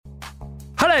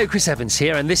Hello, Chris Evans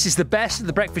here, and this is the Best of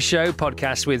the Breakfast Show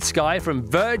podcast with Sky from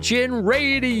Virgin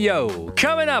Radio.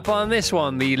 Coming up on this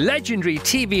one, the legendary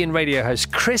TV and radio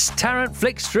host Chris Tarrant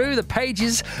flicks through the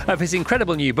pages of his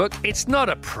incredible new book, It's Not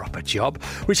a Proper Job,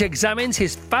 which examines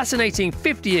his fascinating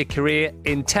 50-year career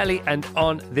in telly and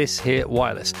on this here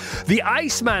wireless. The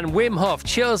Iceman Wim Hof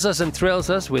chills us and thrills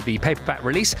us with the paperback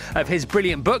release of his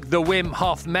brilliant book, The Wim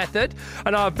Hof Method,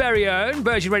 and our very own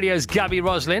Virgin Radio's Gaby,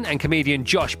 Roslin and comedian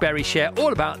Josh Berry share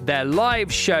all about their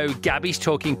live show, Gaby's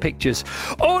Talking Pictures.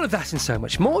 All of that and so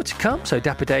much more to come. So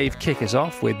Dapper Dave, kick us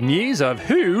off with news of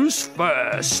Who's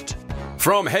First.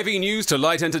 From heavy news to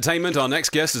light entertainment, our next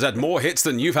guest has had more hits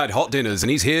than you've had hot dinners, and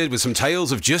he's here with some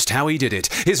tales of just how he did it.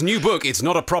 His new book, It's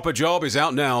Not a Proper Job, is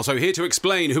out now, so here to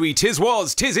explain who he tis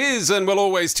was, tis is, and will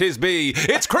always tis be,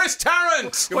 it's Chris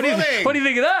Tarrant! What do you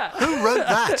think of that? Who wrote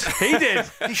that? He did.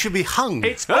 He should be hung.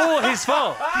 It's all his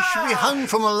fault. He should be hung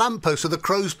from a lamppost with the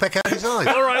crows peck out his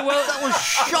eye. All right, well... That was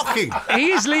shocking.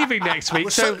 He is leaving next week,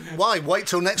 so... Why? Wait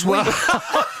till next week.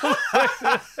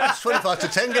 It's 25 to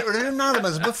 10, get rid of him now,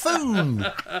 as a buffoon.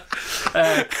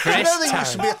 Chris You know there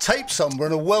used to be a tape somewhere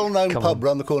in a well-known pub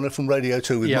round the corner from Radio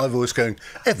 2 with my voice going,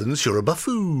 Evans, you're a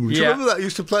buffoon. Do you remember that? I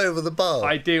used to play over the bar.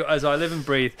 I do, as I live and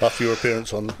breathe. After your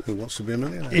appearance on Who Wants to Be a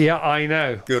Millionaire. Yeah, I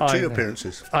know. Your two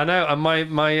appearances. I know, and my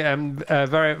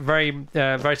very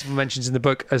simple mentions in the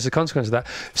book as a consequence of that.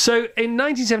 So in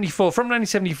 1974, from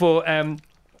 1974...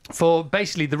 for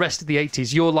basically the rest of the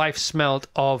 80s, your life smelled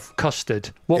of custard.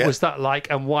 What was that like,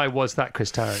 and why was that,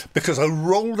 Chris Tarrant? Because I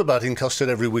rolled about in custard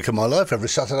every week of my life, every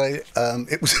Saturday.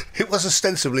 It was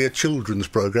ostensibly a children's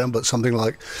programme, but something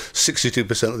like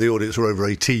 62% of the audience were over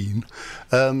 18.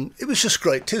 It was just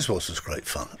great. Tis was just great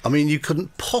fun. I mean, you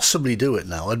couldn't possibly do it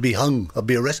now. I'd be hung. I'd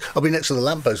be arrested. I'd be next to the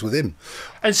lamppost with him.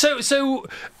 And so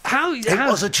how... It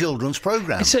was a children's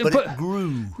programme, but it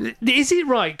grew. Is it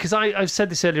right, because I've said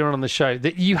this earlier on the show,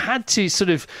 that you had to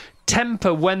sort of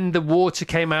temper when the water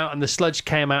came out and the sludge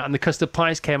came out and the custard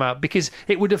pies came out, because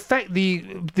it would affect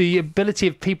the ability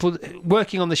of people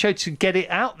working on the show to get it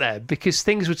out there, because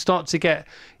things would start to get,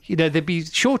 there'd be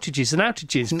shortages and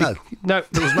outages. No,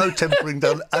 there was no tempering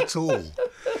done at all.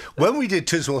 When we did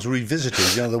Tis Was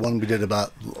Revisited, the one we did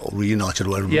about Reunited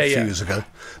or whatever a few years ago,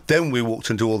 then we walked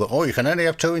into all the, you can only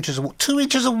have 2 inches of water. 2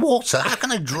 inches of water? How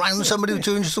can I drown somebody with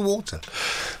 2 inches of water?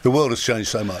 The world has changed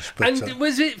so much. But, and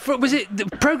was it the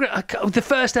program, the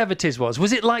first ever Tis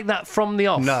Was it like that from the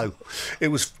off? No, it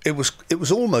was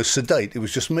almost sedate. It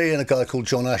was just me and a guy called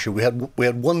John Asher. We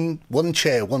had one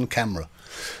chair, one camera,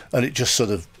 and it just sort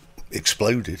of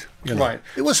exploded. Right.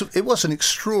 It was an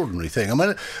extraordinary thing. I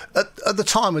mean, at the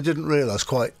time I didn't realise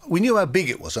quite. We knew how big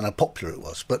it was and how popular it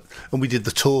was, and we did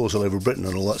the tours all over Britain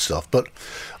and all that stuff. But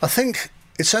I think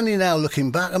it's only now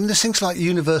looking back. I mean, there's things like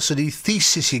university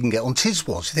thesis you can get on Tis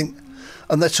Was. You think,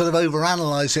 and they sort of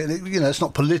overanalyse it. And it's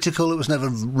not political. It was never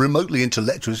remotely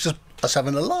intellectual. It's just us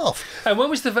having a laugh. And when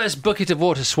was the first bucket of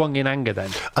water swung in anger then?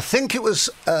 I think it was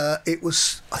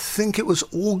August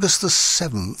the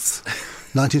 7th.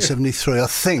 1973, I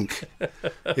think.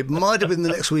 It might have been the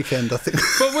next weekend, I think.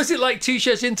 But was it like 2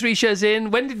 shows in, 3 shows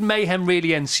in? When did mayhem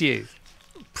really ensue?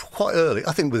 Quite early,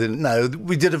 I think.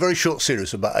 We did a very short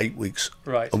series, about 8 weeks,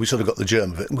 right? And we sort of got the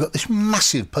germ of it. And we got this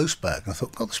massive post bag, and I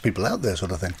thought, God, there's people out there,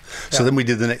 sort of thing. So then we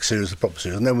did the next series, the proper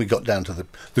series, and then we got down to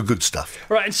the good stuff.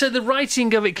 Right, and so the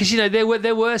writing of it, because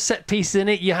there were set pieces in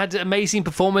it. You had amazing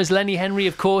performers, Lenny Henry,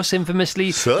 of course,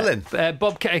 infamously. Sir Len.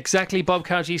 Bob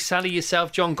Cowgie, Sally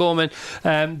yourself, John Gorman,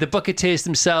 the Bucketeers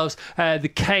themselves,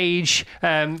 the Cage,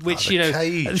 which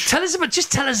Cage. Tell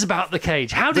us about the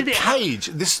Cage. How did the Cage?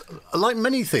 This, like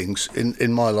many things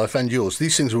in my life and yours,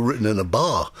 these things were written in a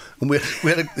bar, and we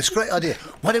had this great idea.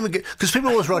 Why don't we get? Because people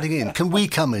are always writing in. Can we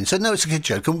come in? Said no, it's a kid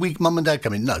show. Can we, Mum and Dad,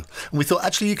 come in? No. And we thought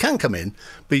actually you can come in,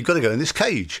 but you've got to go in this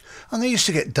cage. And they used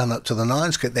to get done up to the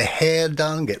nines, get their hair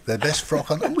done, get their best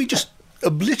frock on, and we just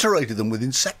obliterated them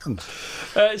within seconds.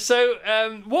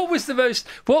 What was the most?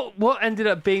 What ended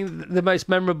up being the most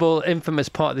memorable, infamous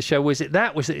part of the show? Was it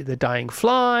that? Was it the dying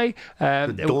fly?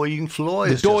 The doying fly.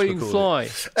 The doying fly.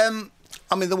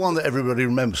 I mean, the one that everybody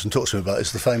remembers and talks to me about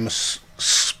is the famous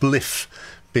spliff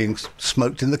being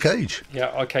smoked in the cage. Yeah.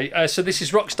 Okay. So this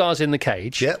is Rock Stars in the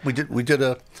Cage. Yeah, we did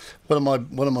one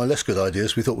of my less good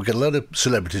ideas. We thought we'd get a load of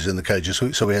celebrities in the cages.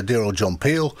 So we had dear old John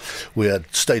Peel, we had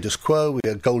Status Quo, we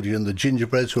had Goldie and the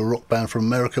Gingerbreads, who were a rock band from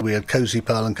America. We had Cozy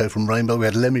Powell and Co from Rainbow. We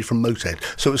had Lemmy from Motorhead.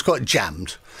 So it was quite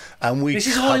jammed. And this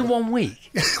is all in 1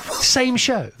 week. Same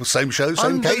show. Same show,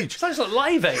 same cage. Sounds like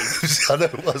Live Aid. I know,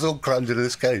 I was all crammed into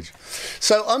this cage.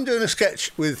 So I'm doing a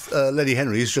sketch with Lenny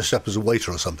Henry. He's dressed up as a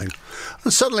waiter or something.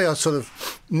 And suddenly I'm sort of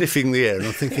niffing the air and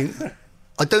I'm thinking,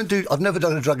 I've never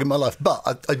done a drug in my life,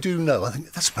 but I do know. I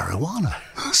think that's marijuana.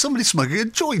 Somebody's smoking a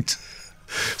joint.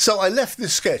 So I left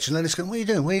this sketch, and then it's going, what are you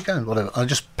doing? Where are you going? Whatever. I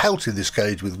just pelted this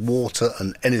cage with water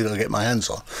and anything I get my hands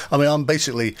on. I mean, I'm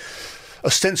basically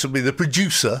ostensibly the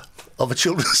producer of a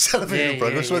children's television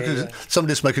program.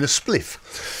 Somebody's smoking a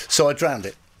spliff. So I drowned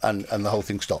it, and the whole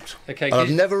thing stopped. Okay, and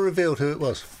I've never revealed who it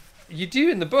was. You do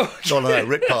in the book. Oh, no,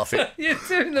 Rick Parfitt. You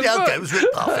do in the book. Yeah, okay, it was Rick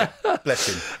Parfitt.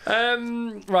 Bless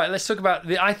him. Right, let's talk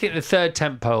about, I think, the third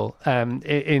tentpole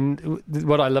in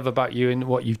what I love about you and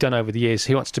what you've done over the years,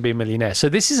 Who Wants to Be a Millionaire. So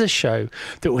this is a show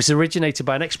that was originated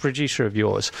by an ex-producer of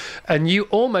yours, and you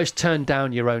almost turned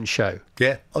down your own show.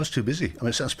 Yeah, I was too busy. I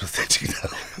mean, it sounds pathetic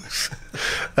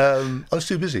now. I was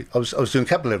too busy. I was doing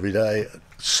Capital every day,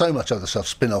 so much other stuff,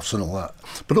 spin-offs and all that.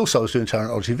 But also I was doing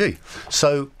Tarrant on TV.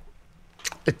 So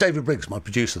David Briggs, my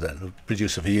producer then,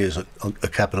 producer for years at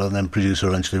Capital and then producer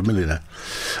eventually of Millionaire.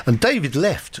 And David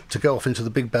left to go off into the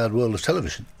big bad world of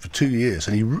television for 2 years,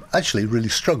 and he actually really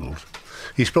struggled.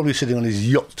 He's probably sitting on his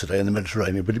yacht today in the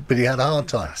Mediterranean, but he had a hard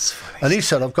time. And he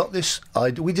said, I've got this.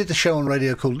 We did a show on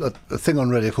radio called, a thing on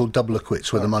radio called Double or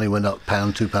Quits, where the money went up,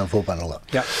 £1, £2, £4, all that.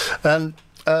 Yeah. And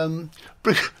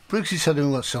Briggsy said to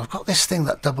me once, I've got this thing,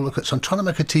 that Double or Quits, I'm trying to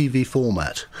make a TV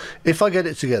format. If I get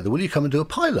it together, will you come and do a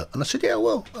pilot? And I said, yeah,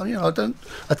 well, you know,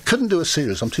 I couldn't do a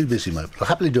series, I'm too busy, mate. I'll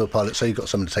happily do a pilot, so you've got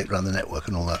something to take around the network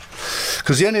and all that.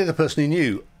 Because the only other person he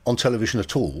knew on television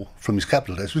at all from his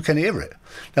Capital days was Kenny Everett.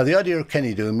 Now, the idea of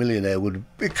Kenny doing Millionaire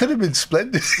it could have been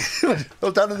splendid.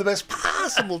 Well done in the best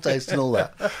possible taste and all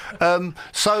that.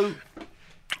 So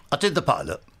I did the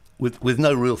pilot with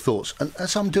no real thoughts. And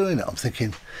as I'm doing it, I'm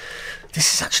thinking,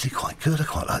 this is actually quite good. I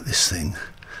quite like this thing.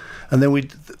 And then we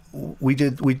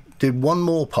did one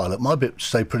more pilot. My bit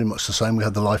stayed pretty much the same. We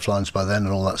had the lifelines by then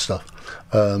and all that stuff.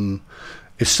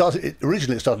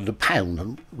 Originally it started at £1,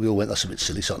 and we all went, that's a bit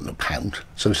silly, starting at £1.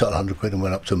 So we started £100 and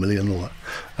went up to £1 million and all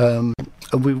that.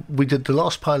 And we did the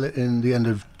last pilot in the end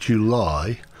of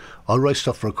July. I raced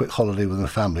off for a quick holiday with my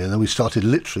family, and then we started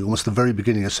literally almost the very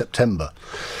beginning of September.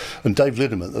 And Dave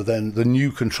Lidderman, then the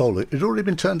new controller, it had already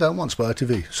been turned down once by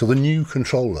ITV. So the new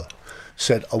controller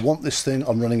said, I want this thing,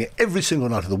 I'm running it every single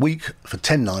night of the week for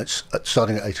 10 nights,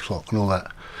 starting at 8 o'clock and all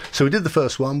that. So we did the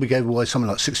first one, we gave away something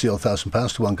like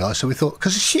 £60,000 to one guy, so we thought,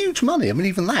 because it's huge money, I mean,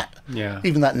 even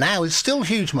that now is still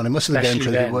huge money. Most of the game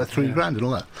shows are worth £3,000 and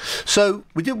all that. So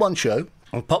we did one show,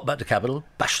 I popped back to Capital,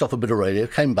 bashed off a bit of radio,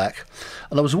 came back,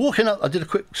 and I was walking up, I did a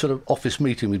quick sort of office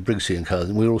meeting with Briggsy and Co,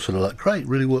 and we were all sort of like, great,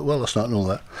 really worked well last night and all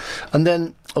that. And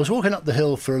then I was walking up the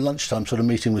hill for a lunchtime sort of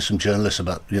meeting with some journalists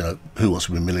about, you know, Who Wants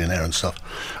to Be a Millionaire and stuff.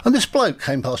 And this bloke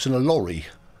came past in a lorry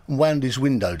and wound his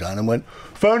window down and went,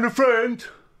 found a friend.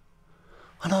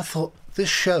 And I thought, this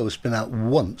show has been out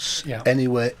once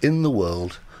anywhere in the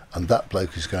world, and that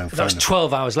bloke is going... That was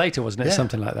 12 hours later, wasn't it? Yeah.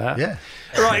 Something like that. Yeah.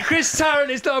 Right, Chris Tarrant,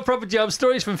 It's Not a Proper Job.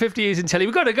 Stories from 50 years in telly.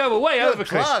 We've got to go. We're way over,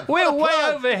 Chris. We're way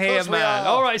over here, man.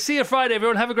 All right, see you Friday,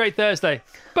 everyone. Have a great Thursday.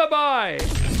 Bye-bye.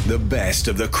 The best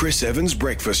of the Chris Evans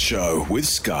Breakfast Show with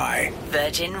Sky.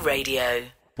 Virgin Radio.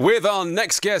 With our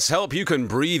next guest's help, you can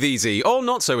breathe easy, or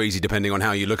not so easy depending on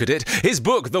how you look at it. His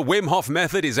book, The Wim Hof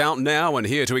Method, is out now, and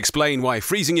here to explain why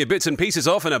freezing your bits and pieces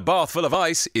off in a bath full of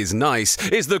ice is nice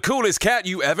is the coolest cat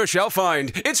you ever shall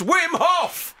find. It's Wim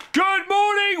Hof! Good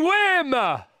morning,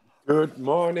 Wim! Good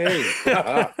morning.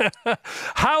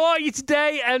 How are you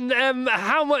today, and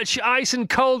how much ice and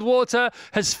cold water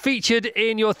has featured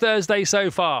in your Thursday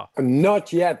so far?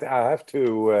 Not yet, I have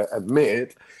to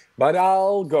admit, but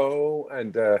I'll go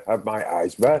and have my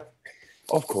ice bath,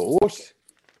 of course,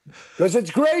 because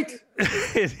it's great.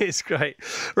 It is great.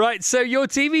 Right, so your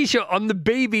TV show on the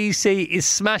BBC is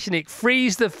smashing it.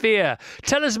 Freeze the Fear.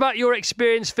 Tell us about your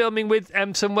experience filming with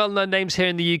some well-known names here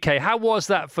in the UK. How was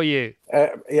that for you?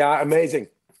 Yeah, amazing.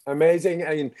 Amazing.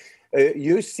 And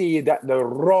you see that the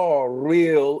raw,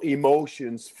 real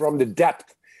emotions from the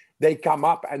depth, they come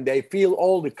up and they feel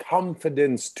all the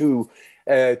confidence to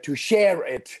share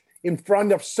it in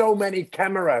front of so many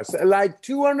cameras, like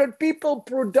 200 people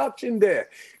production there.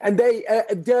 And they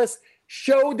just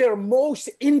show their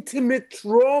most intimate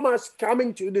traumas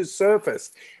coming to the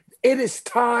surface. It is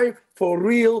time for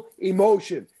real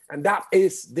emotion. And that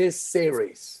is this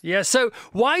series. Yeah, so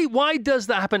why does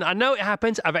that happen? I know it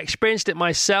happens. I've experienced it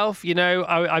myself. You know,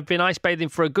 I've been ice bathing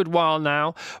for a good while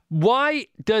now. Why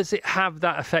does it have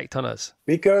that effect on us?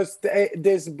 Because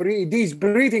these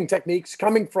breathing techniques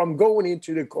coming from going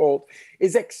into the cold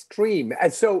is extreme.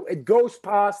 And so it goes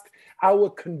past our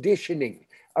conditioning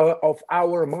of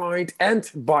our mind and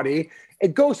body.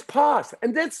 It goes past,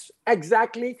 and that's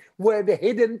exactly where the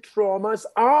hidden traumas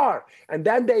are. And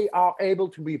then they are able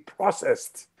to be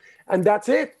processed. and that's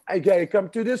it. Okay, come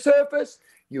to the surface,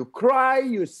 you cry,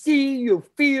 you see, you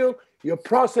feel, you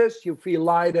process, you feel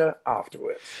lighter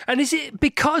afterwards. And is it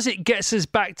because it gets us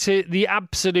back to the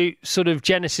absolute sort of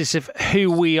genesis of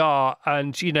who we are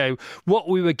and, what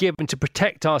we were given to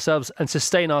protect ourselves and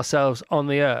sustain ourselves on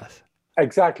the earth?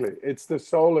 Exactly. It's the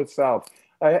soul itself.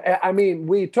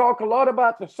 We talk a lot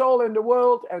about the soul in the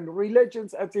world and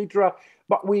religions, etc.,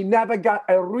 but we never got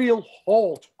a real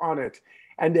hold on it.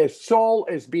 And the soul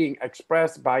is being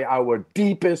expressed by our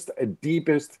deepest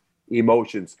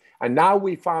emotions. And now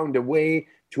we found a way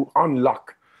to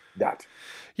unlock that.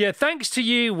 Yeah, thanks to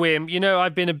you, Wim.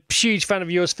 I've been a huge fan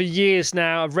of yours for years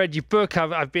now. I've read your book.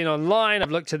 I've been online. I've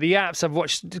looked at the apps. I've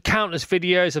watched countless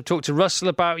videos. I've talked to Russell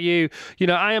about you.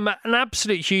 I am an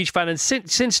absolute huge fan. And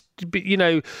since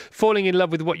falling in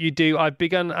love with what you do, I've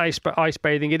begun ice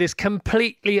bathing. It has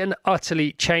completely and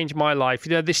utterly changed my life.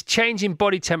 This change in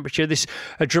body temperature,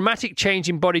 a dramatic change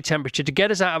in body temperature to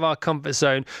get us out of our comfort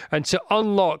zone and to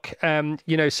unlock,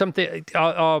 something,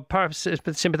 our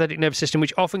parasympathetic nervous system,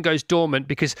 which often goes dormant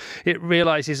because it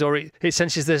realizes or it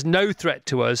senses there's no threat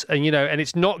to us, and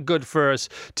it's not good for us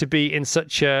to be in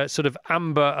such a sort of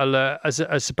amber alert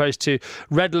as opposed to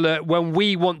red alert when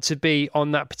we want to be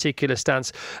on that particular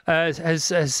stance.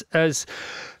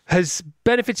 Has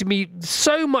benefited me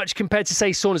so much compared to,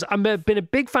 say, saunas. I've been a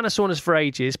big fan of saunas for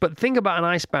ages, but the thing about an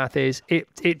ice bath is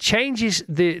it changes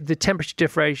the temperature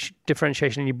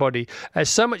differentiation in your body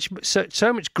so much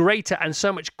greater and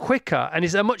so much quicker, and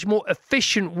is a much more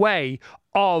efficient way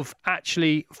of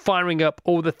actually firing up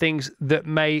all the things that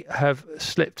may have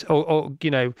slipped or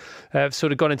have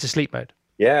sort of gone into sleep mode.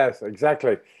 Yes,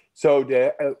 exactly. So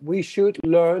we should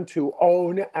learn to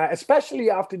own, especially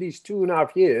after these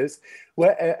 2.5 years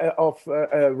of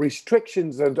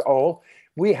restrictions and all,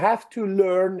 we have to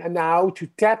learn now to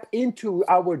tap into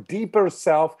our deeper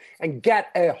self and get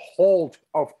a hold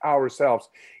of ourselves.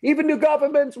 Even the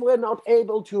governments were not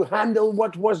able to handle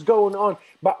what was going on,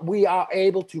 but we are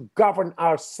able to govern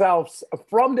ourselves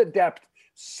from the depth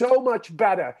so much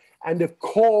better. And the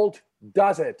cold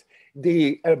does it.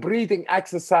 The breathing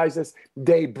exercises,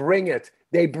 they bring it.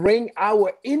 They bring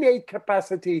our innate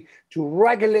capacity to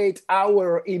regulate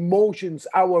our emotions,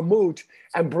 our mood,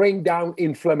 and bring down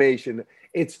inflammation.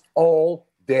 It's all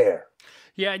there.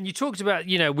 Yeah, and you talked about,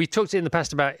 we talked in the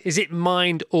past about, is it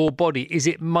mind or body? Is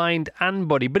it mind and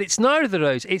body? But it's neither of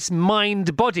those. It's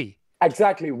mind-body.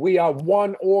 Exactly. We are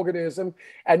one organism,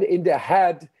 and in the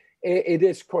head, it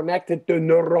is connected to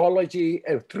neurology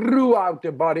throughout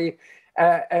the body.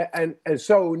 And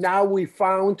so now we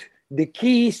found the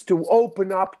keys to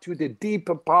open up to the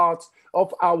deeper parts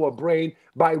of our brain,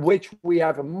 by which we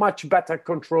have a much better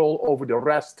control over the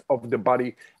rest of the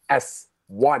body as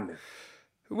one.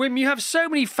 Wim, you have so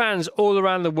many fans all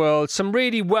around the world, some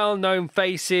really well-known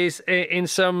faces in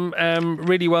some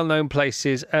really well-known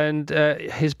places. And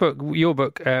your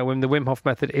book, Wim, The Wim Hof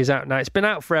Method, is out now. It's been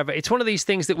out forever. It's one of these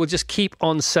things that will just keep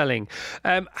on selling.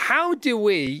 How do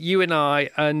we, you and I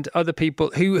and other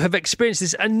people who have experienced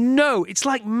this and know it's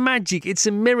like magic, it's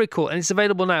a miracle, and it's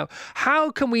available now, how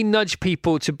can we nudge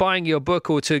people to buying your book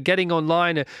or to getting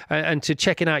online and to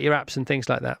checking out your apps and things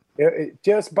like that?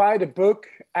 Just buy the book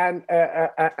and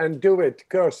do it,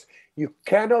 because you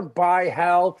cannot buy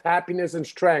health, happiness, and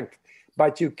strength,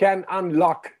 but you can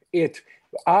unlock it.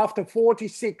 After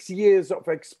 46 years of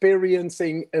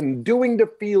experiencing and doing the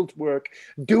field work,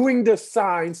 doing the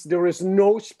science, there is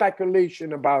no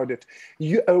speculation about it.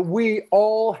 We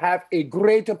all have a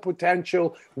greater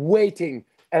potential waiting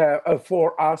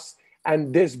for us,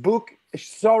 and this book,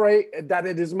 sorry that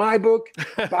it is my book,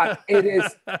 but it is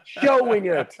showing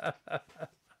it.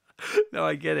 No,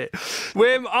 I get it.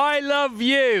 Wim, I love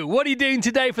you. What are you doing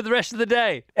today for the rest of the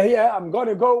day? Yeah, I'm going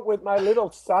to go with my little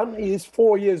son. He's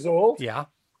 4 years old. Yeah.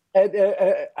 And,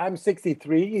 I'm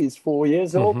 63. He's 4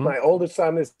 years old. My older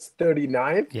son is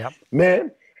 39. Yeah. Man,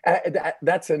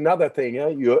 that's another thing.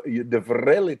 The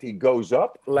virility goes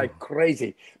up like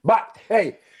crazy. But,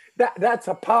 hey, that's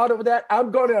a part of that. I'm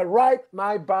going to ride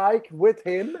my bike with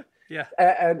him. Yeah.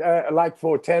 And like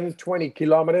for 10, 20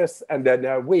 kilometers. And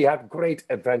then we have great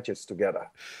adventures together.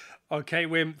 Okay,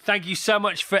 Wim, thank you so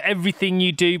much for everything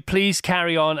you do. Please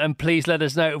carry on, and please let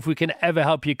us know if we can ever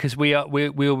help you, because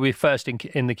we'll be first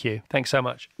in the queue. Thanks so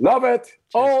much. Love it.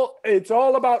 It's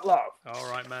all about love. All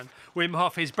right, man. Wim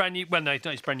Hof, his brand new, well, no, it's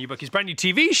not his brand new book, his brand new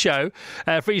TV show,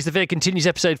 Freeze the Fear, continues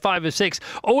episode 5 of 6.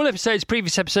 All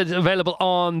previous episodes available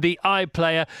on the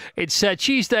iPlayer. It's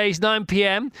Tuesdays, 9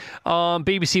 p.m. on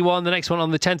BBC One, the next one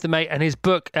on the 10th of May, and his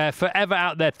book, forever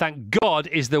out there, thank God,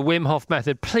 is The Wim Hof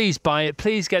Method. Please buy it.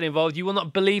 Please get involved. You will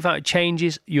not believe how it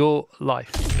changes your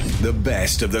life. The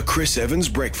best of the Chris Evans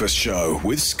Breakfast Show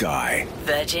with Sky.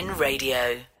 Virgin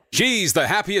Radio. She's the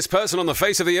happiest person on the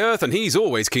face of the earth, and he's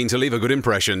always keen to leave a good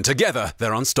impression. Together,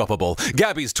 they're unstoppable.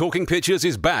 Gaby's Talking Pictures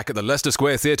is back at the Leicester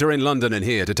Square Theatre in London, and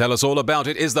here to tell us all about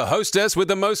it is the hostess with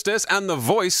the mostess and the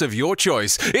voice of your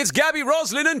choice. It's Gaby,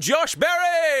 Roslin and Josh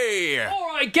Berry!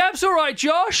 All right, Gab's all right,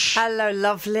 Josh. Hello,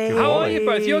 lovely. How are you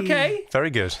both? You okay? Very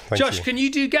good, thank Josh, you. can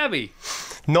you do Gaby?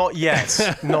 Not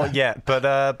yet, not yet, but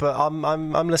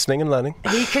I'm listening and learning.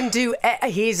 He can do.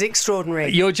 He's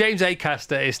extraordinary. Your James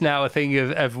Acaster is now a thing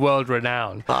of world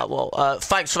renown.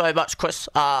 Thanks very much, Chris.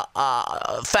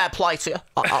 Fair play to you.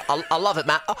 I love it,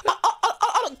 man.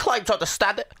 I don't claim to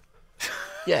understand it.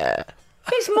 Yeah.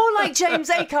 He's more like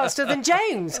James Acaster than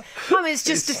James. I mean, it's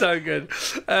just so good.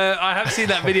 I have seen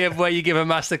that video where you give a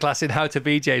masterclass in how to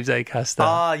be James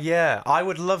Acaster. Yeah. I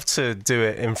would love to do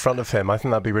it in front of him. I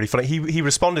think that'd be really funny. He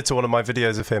responded to one of my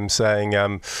videos of him saying,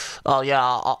 "Oh yeah,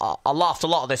 I laughed a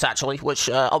lot at this actually, which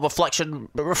on reflection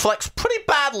reflects pretty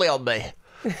badly on me."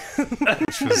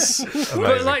 which was amazing.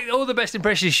 But like all the best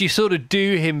impressions, you sort of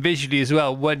do him visually as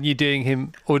well when you're doing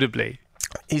him audibly.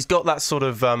 He's got that sort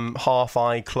of half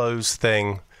eye closed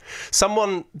thing.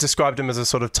 Someone described him as a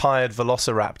sort of tired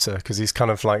velociraptor because he's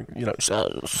kind of like,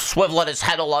 swiveling his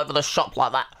head all over the shop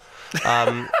like that.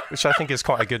 Which I think is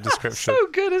quite a good description. So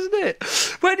good, isn't it?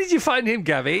 Where did you find him,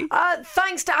 Gaby?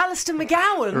 thanks to Alistair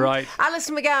McGowan. Right.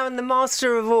 Alistair McGowan, the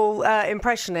master of all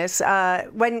impressionists,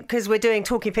 because we're doing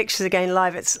Talking Pictures again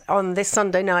live. It's on this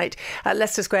Sunday night at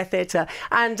Leicester Square Theatre.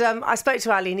 And I spoke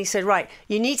to Ali and he said, right,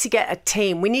 you need to get a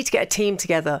team. We need to get a team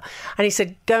together. And he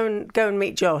said, go and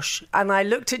meet Josh. And I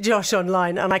looked at Josh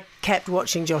online and I kept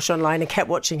watching Josh online and kept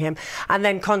watching him and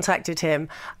then contacted him.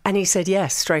 And he said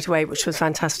yes straight away, which was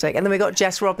fantastic. And then we got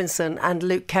Jess Robinson and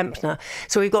Luke Kempner.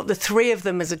 So we've got the three of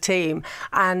them as a team.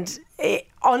 And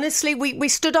honestly, we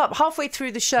stood up halfway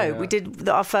through the show. Yeah. We did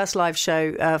our first live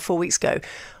show 4 weeks ago.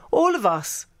 All of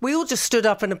us, we all just stood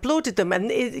up and applauded them.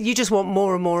 And you just want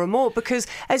more and more and more. Because,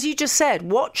 as you just said,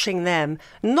 watching them,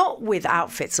 not with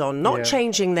outfits on, not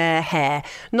changing their hair,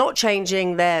 not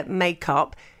changing their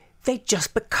makeup, they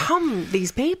just become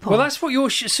these people. Well, that's what your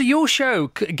show,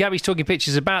 Gaby's Talking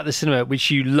Pictures, about the cinema,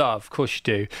 which you love, of course you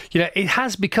do. It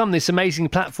has become this amazing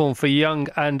platform for young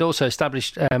and also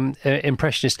established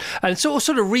impressionists and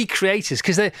sort of recreators,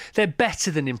 because they're better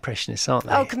than impressionists, aren't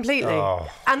they? Oh, completely. Oh,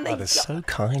 and that is so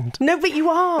kind. No, but you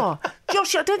are.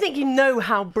 Josh, I don't think you know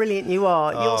how brilliant you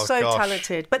are. You're so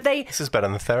talented. But this is better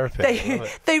than therapy.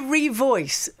 They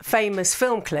revoice famous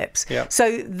film clips. Yep.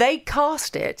 So they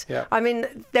cast it. Yep. I mean,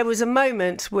 there was a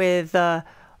moment with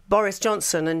Boris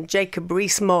Johnson and Jacob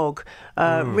Rees-Mogg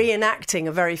reenacting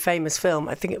a very famous film.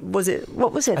 I think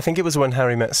what was it? I think it was When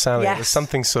Harry Met Sally. Yes. It was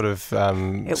something sort of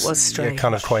it was strange.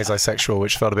 kind of quasi-sexual,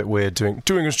 which felt a bit weird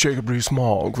doing as Jacob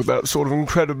Rees-Mogg with that sort of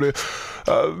incredibly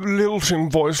lilting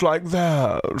voice like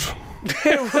that.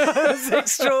 It was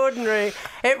extraordinary.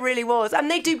 It really was. And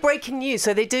they do breaking news.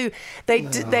 So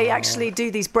they actually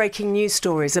do these breaking news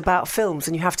stories about films,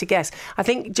 and you have to guess. I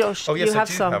think, Josh, oh, yes, you have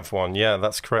I do some. have one. Yeah,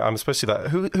 that's correct. I'm supposed to do that.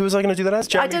 Who was I going to do that as?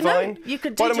 Jeremy I don't Vine? know. You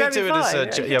could do Why don't Jeremy we do Vine. it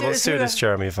as let's do it as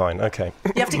Jeremy Vine. Okay.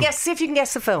 You have to guess. See if you can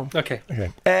guess the film. Okay.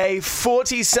 A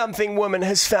 40-something woman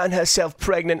has found herself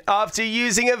pregnant after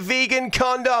using a vegan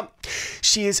condom.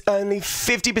 She is only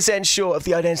 50% sure of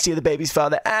the identity of the baby's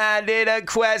father, and in a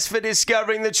quest for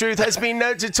discovering the truth has been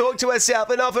known to talk to herself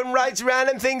and often writes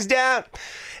random things down.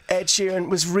 Ed Sheeran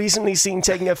was recently seen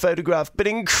taking a photograph, but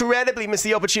incredibly missed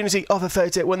the opportunity of a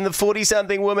photo when the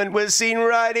 40-something woman was seen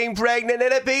riding pregnant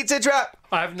in a pizza truck.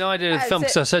 I have no idea the film,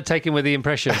 because I said taken with the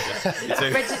impression.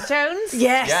 Bridget Jones?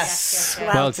 Yes.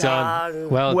 Well done.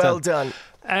 Well done.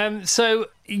 So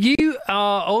you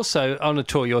are also on a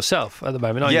tour yourself at the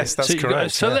moment, aren't you? Yes, that's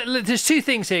correct. There's two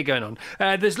things here going on.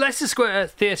 There's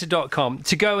LeicesterSquareTheatre.com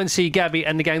to go and see Gaby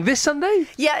and the gang this Sunday?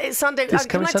 Yeah, it's Sunday.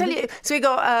 Can I tell you? So we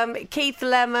got Keith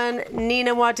Lemon,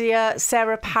 Nina Wadia,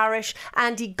 Sarah Parrish,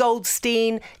 Andy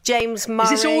Goldstein, James Murray.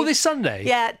 Is this all this Sunday?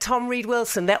 Yeah, Tom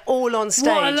Reed-Wilson. They're all on stage.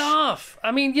 What a laugh.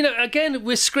 I mean, again,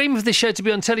 we're screaming for this show to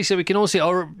be on telly so we can all see it,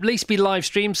 or at least be live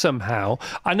streamed somehow.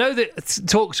 I know that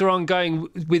talks are ongoing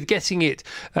with getting it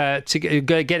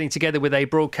getting together with a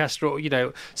broadcaster or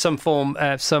some form,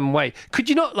 some way. Could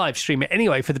you not live stream it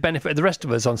anyway for the benefit of the rest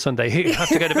of us on Sunday who have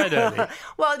to go to bed early?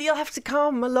 Well, you'll have to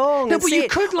come along. No, and but see you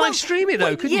it. could live stream it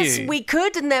though, couldn't you? Yes, we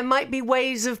could, and there might be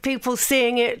ways of people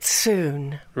seeing it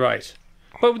soon. Right.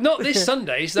 But not this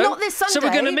Sunday, though. Not this Sunday. So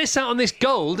we're going to miss out on this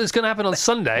gold that's going to happen on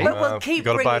Sunday. But we'll keep you've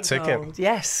got to buy a bringing ticket. gold.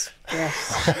 Yes.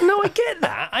 Yes. No, I get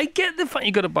that. I get the fact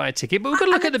you've got to buy a ticket, but we've got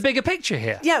to look at the bigger picture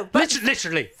here. Yeah, but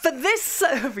literally. For this,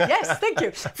 yes, thank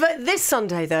you. For this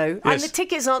Sunday, though, and the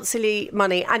tickets aren't silly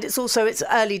money, and it's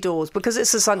early doors because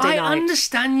it's a Sunday night. I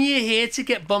understand you're here to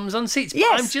get bums on seats, but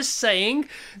I'm just saying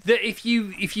that if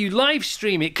you live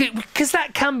stream it, because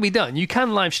that can be done. You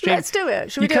can live stream. Let's do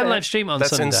it. Should we do it? You can live stream on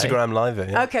Sunday. That's Instagram Live.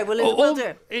 Yeah. Okay, we'll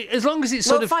do it. As long as it's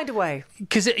we'll find a way.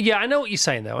 Because I know what you're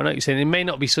saying though. I know what you're saying. It may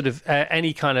not be sort of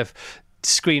any kind of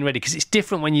screen ready because it's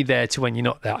different when you're there to when you're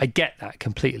not there. I get that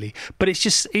completely, but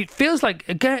it feels like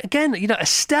again a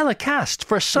stellar cast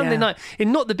for a Sunday night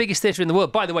in not the biggest theatre in the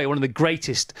world. By the way, one of the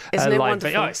greatest live.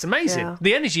 It's amazing. Yeah.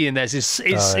 The energy in there is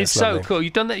so cool.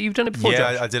 You've done it before.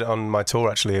 Yeah, I did it on my tour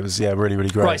actually. It was really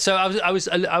really great. Right. So I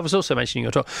was also mentioning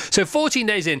your tour. So 14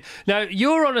 days in now,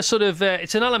 you're on a sort of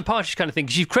it's an Alan Partridge kind of thing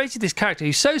because you've created this character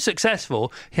who's so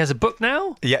successful. He has a book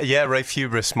now. Yeah. Rafe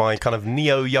Hubris, my kind of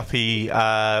neo yuppie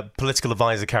political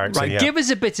advisor character. Right, give us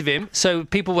a bit of him so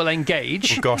people will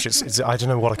engage. Oh, gosh, it's I don't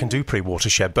know what I can do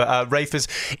pre-Watershed, but Rafe is...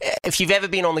 If you've ever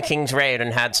been on the King's Road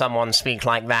and had someone speak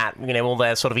like that, all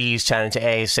their sort of E's turn into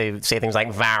A's, so say things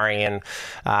like Vary and,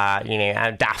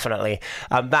 and definitely,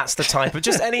 that's the type of...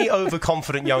 Just any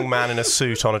overconfident young man in a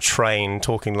suit on a train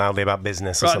talking loudly about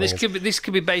business or something. This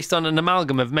could be based on an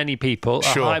amalgam of many people, a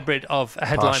hybrid of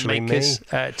headline Partially makers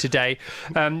today.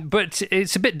 But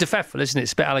it's a bit De Pfeffel, isn't it?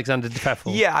 It's a bit Alexander De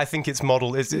Pfeffel. Yeah, I think it's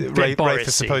modelled... Rafe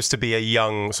is supposed to be a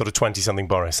young sort of 20-something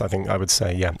Boris, I would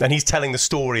say, yeah. And he's telling the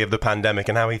story of the pandemic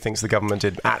and how he thinks the government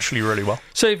did actually really well.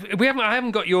 So I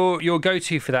haven't got your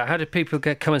go-to for that. How do people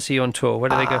come and see you on tour?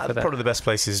 Where do they go for that? Probably the best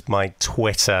place is my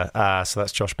Twitter. So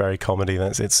that's Josh Berry Comedy.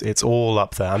 It's all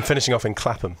up there. I'm finishing off in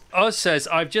Clapham. Oz says,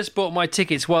 I've just bought my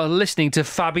tickets while listening to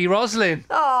Fabi Roslin.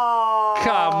 Oh,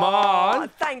 come on.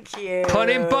 Thank you.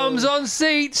 Putting bums on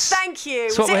seats. Thank you.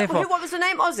 What was the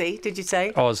name? Ozzy, did you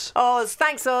say? Oz.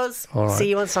 Thanks, Oz. All right. See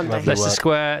you on Sunday.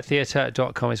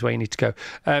 LeicesterSquareTheatre.com is where you need to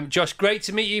go. Josh, great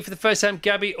to meet you for the first time.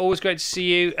 Gabby, always great to see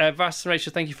you. Vass and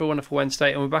Rachel, thank you for a wonderful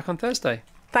Wednesday, and we're back on Thursday.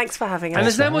 Thanks for having us. And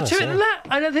there's no more to it than that,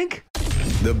 I don't think.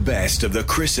 The best of the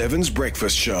Chris Evans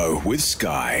Breakfast Show with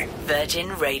Sky.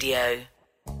 Virgin Radio.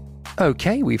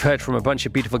 OK, we've heard from a bunch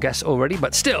of beautiful guests already,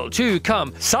 but still to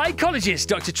come. Psychologist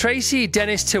Dr. Tracy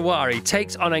Dennis Tiwari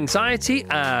takes on anxiety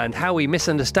and how we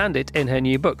misunderstand it in her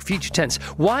new book, Future Tense.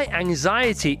 Why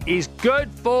anxiety is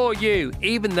good for you,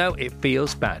 even though it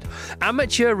feels bad.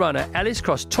 Amateur runner Ellis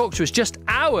Cross talks to us just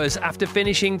hours after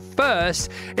finishing first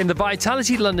in the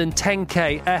Vitality London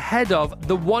 10K ahead of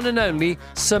the one and only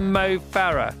Sir Mo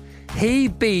Farah. He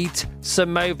beat Sir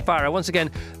Mo Farah. Once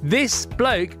again, this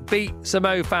bloke beat Sir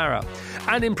Mo Farah.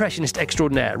 And impressionist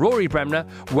extraordinaire Rory Bremner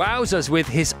wows us with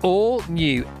his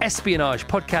all-new espionage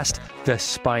podcast, The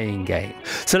Spying Game.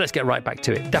 So let's get right back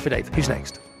to it. Daffy Dave, who's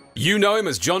next? You know him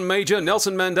as John Major,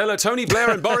 Nelson Mandela, Tony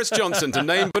Blair and Boris Johnson, to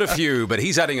name but a few, but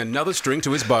he's adding another string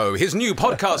to his bow. His new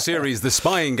podcast series, The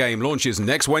Spying Game, launches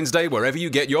next Wednesday wherever you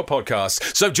get your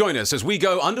podcasts. So join us as we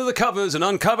go under the covers and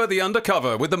uncover the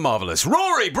undercover with the marvellous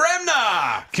Rory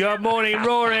Bremner! Good morning,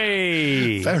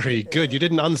 Rory! Very good. You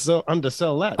didn't undersell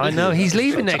that. I know, he's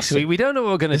leaving next week. We don't know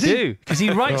what we're going to do, because he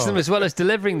writes them as well as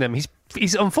delivering them.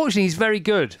 He's unfortunately, he's very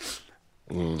good.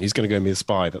 He's going to go and be a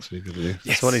spy. That's what he's going to do. Yes.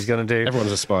 That's what he's going to do.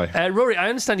 Everyone's a spy. Rory, I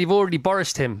understand you've already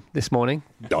Borised him this morning.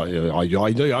 I know.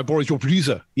 I Boris, your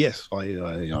producer. Yes, we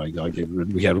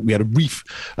had a brief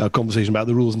conversation about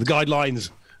the rules and the guidelines,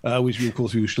 which we, of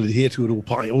course, we should adhere to at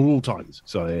all times.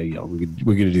 So we're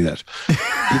going to do that.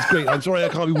 It's great. I'm sorry I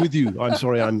can't be with you. I'm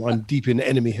sorry. I'm deep in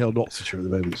enemy-held Oxfordshire at the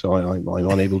moment, so I'm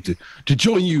unable to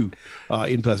join you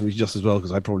in person, which is just as well,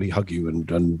 because I'd probably hug you,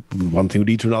 and one thing would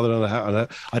lead to another, and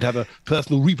I'd have a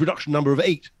personal reproduction number of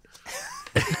 8.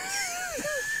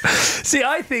 See,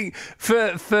 I think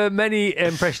for many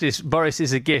impressionists, Boris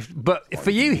is a gift, but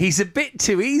for you, he's a bit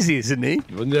too easy, isn't he?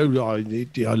 No,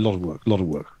 a lot of work.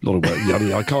 Yeah, I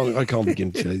mean, I can't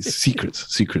begin to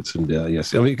secrets, and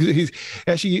yes, I mean, he's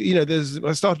actually,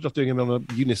 I started off doing him on a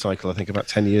unicycle, I think, about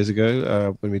 10 years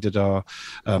ago when we did our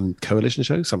coalition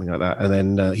show, something like that, and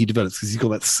then he develops because he's got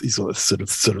that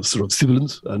sort of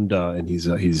sibilance, and he's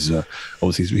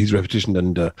obviously his repetition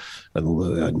and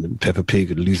Peppa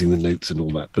Pig and losing the notes and all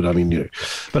that. But I mean,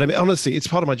 honestly, it's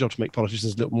part of my job to make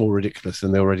politicians look more ridiculous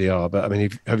than they already are. But I mean,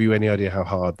 have you any idea how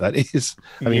hard that is?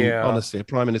 I mean, honestly, a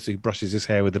prime minister who brushes his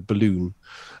hair with a balloon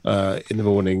in the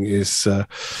morning is,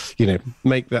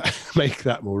 make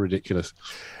that more ridiculous.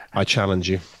 I challenge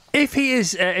you. If he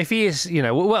is,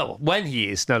 when he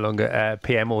is no longer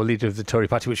PM or leader of the Tory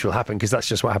party, which will happen because that's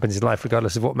just what happens in life,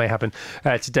 regardless of what may happen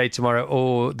today, tomorrow,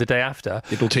 or the day after.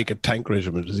 It'll take a tank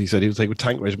regiment, as he said. It'll take a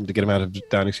tank regiment to get him out of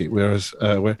Downing Street.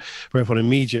 Whereupon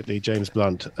immediately James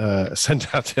Blunt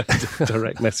sent out a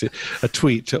direct message, a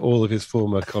tweet to all of his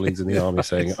former colleagues in the army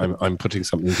saying, "I'm putting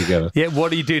something together." Yeah,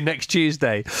 what do you do next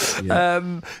Tuesday?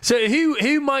 Yeah. So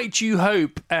who might you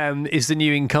hope is the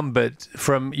new incumbent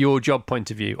from your job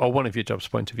point of view? Or one of your job's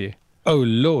point of view? Oh,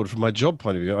 Lord, from my job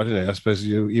point of view, I don't know, I suppose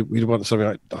you'd want something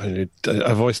like, I don't know,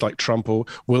 a voice like Trump or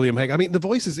William Hague. I mean, the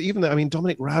voices, even though, I mean,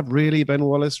 Dominic Raab, really, Ben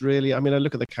Wallace, really. I mean, I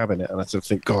look at the cabinet and I sort of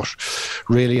think, gosh,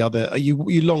 really,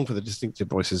 you long for the distinctive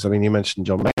voices. I mean, you mentioned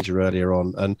John Major earlier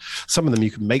on, and some of them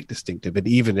you can make distinctive, and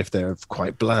even if they're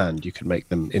quite bland, you can make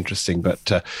them interesting.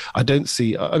 But I don't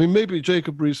see, I mean, maybe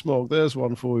Jacob Rees-Mogg, there's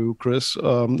one for you, Chris,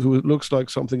 who looks like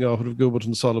something out of Gilbert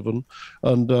and Sullivan,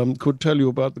 and could tell you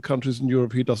about the countries in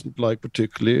Europe he doesn't like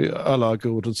particularly, a la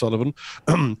Gilbert and Sullivan.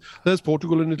 There's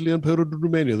Portugal and Italy and Poland and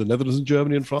Romania, the Netherlands and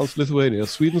Germany and France, Lithuania,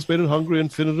 Sweden, Spain and Hungary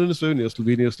and Finland and Estonia,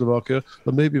 Slovenia, Slovakia,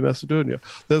 and maybe Macedonia.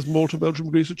 There's Malta, Belgium,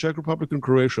 Greece, the Czech Republic and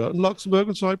Croatia, and Luxembourg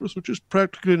and Cyprus, which is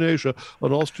practically in Asia,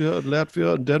 and Austria and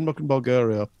Latvia and Denmark and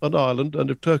Bulgaria, and Ireland,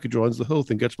 and if Turkey joins, the whole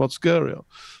thing gets much scarier.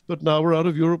 But now we're out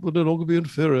of Europe, we'll no longer be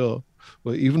inferior.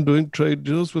 We're even doing trade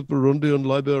deals with Burundi and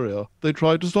Liberia. They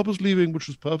tried to stop us leaving, which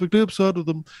was perfectly absurd of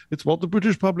them. It's what the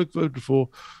British public voted for.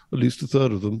 At least a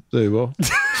third of them. There you are.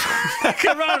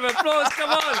 A round of applause, come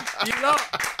on, you lot.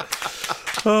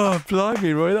 Oh,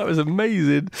 blimey, Roy, that was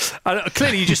amazing.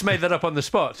 Clearly, you just made that up on the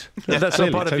spot. That's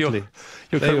not part of your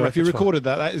if you recorded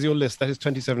that is your list. That is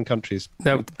 27 countries.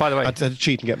 No, by the way, I had to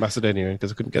cheat and get Macedonia in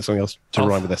because I couldn't get something else to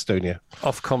rhyme with Estonia.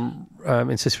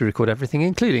 Ofcom insists we record everything,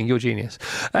 including your genius.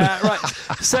 Right,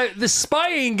 so the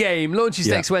Spying Game launches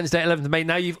next Wednesday, 11th of May.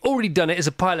 Now, you've already done it as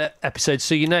a pilot episode,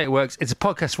 so you know it works. It's a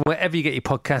podcast from wherever you get your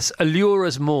podcasts. Allure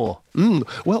us more.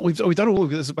 Well, we've done all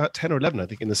of it. There's about 10 or 11, I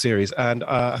think, in the series. And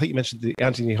I think you mentioned the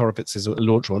Anthony Horowitz's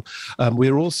launch one.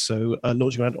 We're also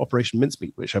launching around Operation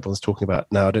Mincemeat, which everyone's talking about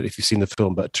now. I don't know if you've seen the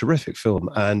film, but a terrific film.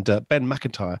 And Ben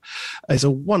McIntyre is a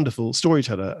wonderful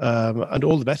storyteller, and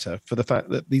all the better for the fact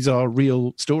that these are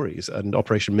real stories. And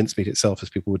Operation Mincemeat itself, as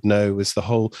people would know, was the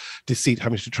whole deceit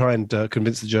having to try and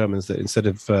convince the Germans that instead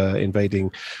of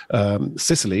invading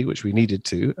Sicily, which we needed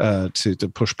to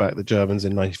push back the Germans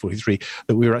in 1943,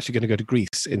 that we were actually going to go to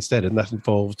Greece instead. And that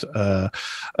involved a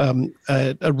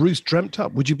ruse dreamt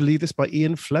up, would you believe this, by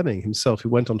Ian Fleming himself, who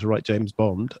went on to write James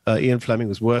Bond. Ian Fleming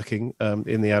was working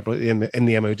in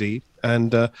the MOD,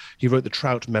 and he wrote the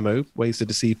Trout Memo, Ways to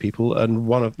Deceive People, and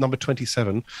one of number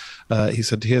 27, he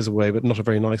said, here's a way, but not a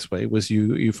very nice way, was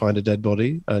you find a dead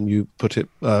body and you put it,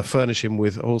 furnish him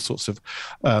with all sorts of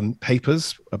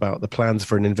papers about the plans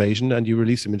for an invasion, and you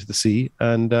release him into the sea,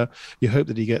 and you hope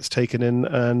that he gets taken in,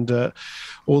 and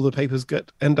all the papers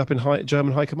end up in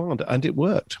German high command, and it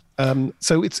worked.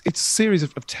 So it's a series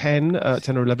of 10 or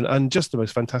 11, and just the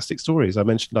most fantastic stories. I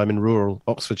mentioned I'm in rural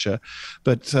Oxfordshire,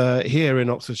 but here in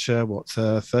Oxfordshire,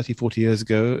 30, 40 years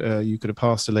ago, you could have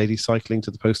passed a lady cycling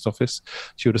to the post office.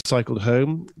 She would have cycled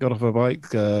home, got off her bike,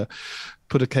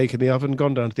 put a cake in the oven,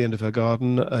 gone down to the end of her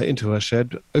garden, into her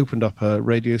shed, opened up a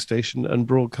radio station and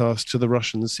broadcast to the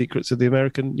Russians secrets of the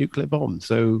American nuclear bomb.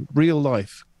 So real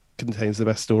life contains the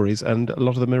best stories, and a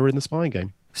lot of them are in the Spying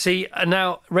Game. See,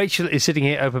 now Rachel is sitting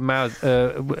here open-mouthed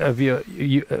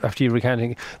after you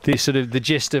recounting the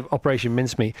gist of Operation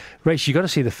Mincemeat. Rachel, you've got to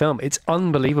see the film. It's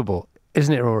unbelievable,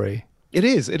 isn't it, Rory? It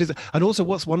is. And also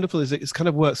what's wonderful is it kind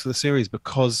of works for the series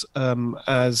because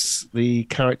as the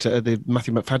character, the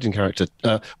Matthew McFadden character,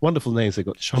 wonderful names, they've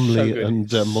got Chumley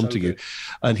and Montague,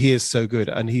 and he is so good.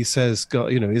 And he says,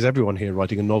 is everyone here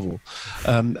writing a novel?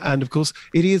 And of course,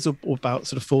 it is about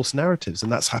sort of false narratives,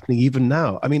 and that's happening even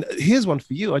now. I mean, here's one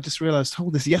for you. I just realised,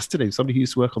 told this yesterday, somebody who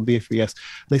used to work on BFES,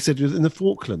 they said in the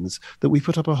Falklands that we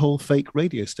put up a whole fake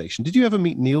radio station. Did you ever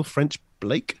meet Neil French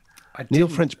Blake? Neil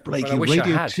French Blake,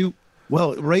 Radio 2.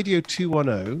 Well, Radio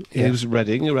 210, he was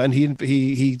Reading, and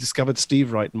he discovered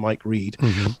Steve Wright and Mike Reed.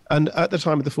 Mm-hmm. And at the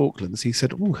time of the Falklands, he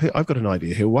said, hey, I've got an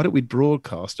idea here. Why don't we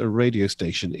broadcast a radio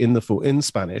station in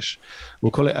Spanish?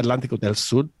 We'll call it Atlántico del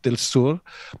Sur.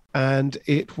 And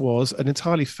it was an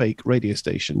entirely fake radio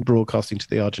station broadcasting to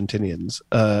the Argentinians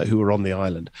who were on the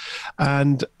island.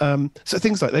 And so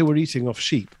things like they were eating off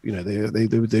sheep. They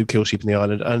would kill sheep in the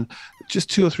island. And just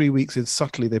 2 or 3 weeks in,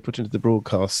 subtly, they put into the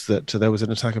broadcast that there was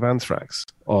an attack of anthrax. contracts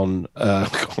on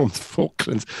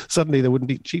Falklands, suddenly they wouldn't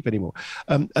be cheap anymore.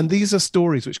 And these are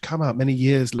stories which come out many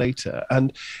years later,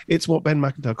 and it's what Ben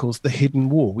McIntyre calls the hidden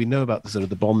war. We know about the sort of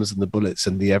the bombs and the bullets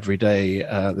and the everyday,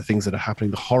 the things that are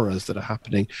happening, the horrors that are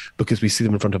happening, because we see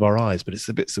them in front of our eyes, but it's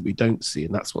the bits that we don't see,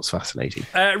 and that's what's fascinating.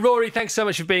 Rory, thanks so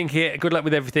much for being here. Good luck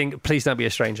with everything. Please don't be a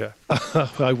stranger.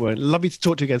 I won't. Lovely to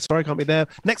talk to you again. Sorry I can't be there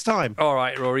next time. All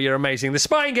right, Rory, you're amazing. The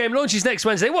Spying Game launches next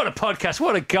Wednesday. What a podcast.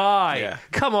 What a guy. Yeah.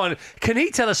 Come on. Can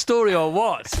he tell a story or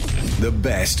what? The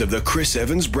best of the Chris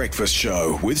Evans Breakfast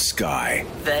Show with Sky.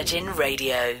 Virgin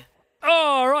Radio.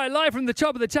 All right, live from the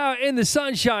top of the tower in the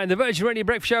sunshine, the Virgin Radio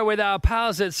Breakfast Show with our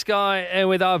pals at Sky and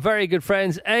with our very good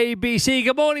friends, ABC.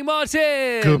 Good morning,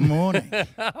 Martin. Good morning.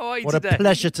 How are you what today? What a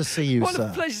pleasure to see you, What sir.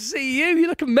 a pleasure to see you. You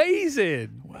look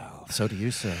amazing. Well, so do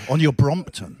you, sir. On your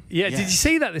Brompton. Yeah, yes. Did you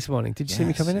see that this morning? Did you see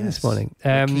me coming in this morning?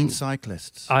 We're keen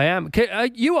cyclists. I am.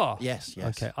 You are? Yes.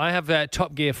 Okay. I have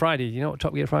Top Gear Friday. You know what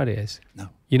Top Gear Friday is? No.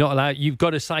 You're not allowed. You've got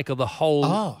to cycle the whole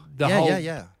whole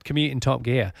commute in Top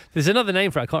Gear. There's another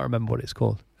name for it. I can't remember what it's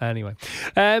called. Anyway,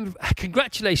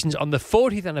 congratulations on the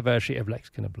 40th anniversary of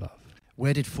Lexicon of Love.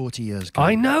 Where did 40 years go?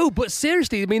 I know, but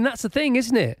seriously, I mean, that's the thing,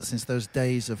 isn't it? Since those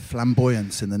days of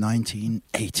flamboyance in the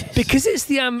 1980s. Because it's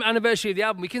the anniversary of the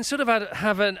album, we can sort of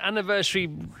have an anniversary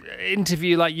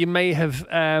interview like you may have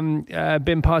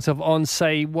been part of on,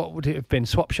 say, what would it have been,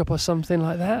 Swap Shop or something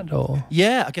like that? Or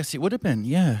yeah, I guess it would have been,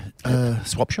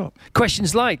 Swap Shop.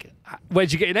 Questions like,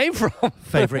 where'd you get your name from?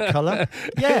 Favourite colour?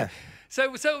 Yeah.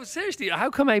 So seriously,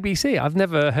 how come ABC? I've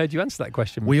never heard you answer that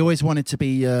question. We always wanted to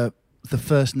be the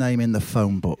first name in the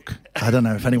phone book. I don't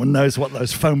know if anyone knows what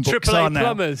those phone books are now.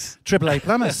 Plumbers. AAA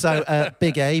Plumbers. So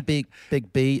Big A, Big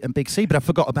B and Big C. But I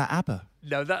forgot about ABBA.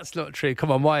 No, that's not true.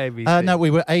 Come on, why ABC? No, we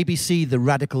were ABC, the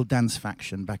radical dance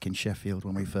faction back in Sheffield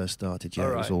when we first started. Yeah, all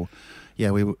right. It was all... Yeah,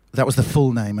 that was the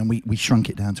full name, and we shrunk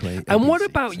it down to ABC. And what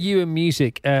about you and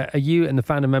music? Are you and the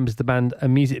founder members of the band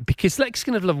and music? Because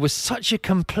Lexicon of Love was such a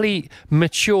complete,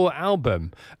 mature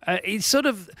album. It's sort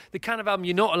of the kind of album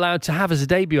you're not allowed to have as a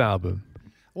debut album.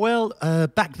 Well,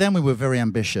 back then we were very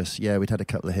ambitious. Yeah, we'd had a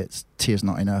couple of hits, Tears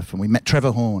Not Enough, and we met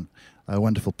Trevor Horn, a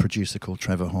wonderful producer called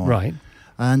Trevor Horn. Right.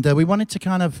 And we wanted to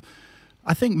kind of...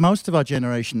 I think most of our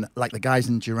generation, like the guys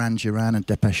in Duran Duran and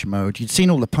Depeche Mode, you'd seen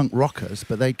all the punk rockers,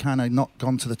 but they'd kind of not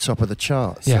gone to the top of the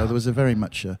charts. Yeah. So there was a very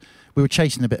much... we were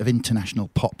chasing a bit of international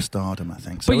pop stardom, I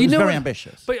think. So it was very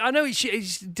ambitious. But I know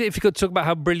it's difficult to talk about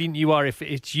how brilliant you are if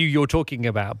it's you're talking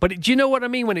about. But do you know what I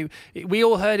mean? When we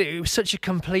all heard it, it was such a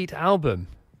complete album.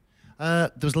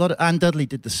 There was a lot of... Anne Dudley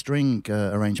did the string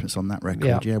arrangements on that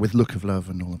record, with Look of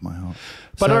Love and All of My Heart.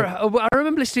 But I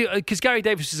remember listening to... Because Gary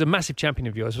Davis was a massive champion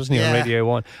of yours, wasn't he, on Radio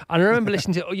 1? And I remember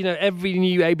listening to every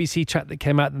new ABC track that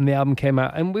came out, and the album came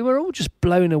out, and we were all just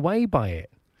blown away by it.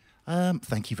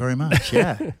 Thank you very much,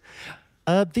 yeah.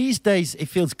 These days, it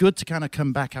feels good to kind of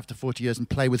come back after 40 years and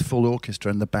play with full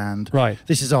orchestra and the band. Right.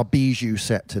 This is our Bijou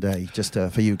set today, just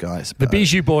for you guys. The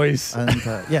Bijou Boys. And,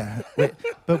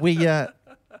 but we...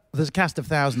 there's a cast of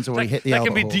thousands already hit the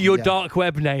Albert That can be your dark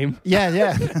web name.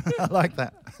 Yeah. I like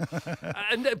that.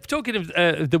 And talking of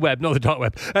the web, not the dark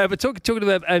web, but talking of the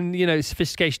web and,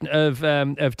 sophistication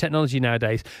of technology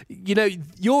nowadays,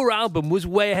 your album was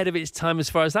way ahead of its time as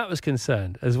far as that was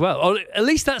concerned as well. Or at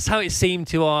least that's how it seemed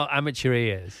to our amateur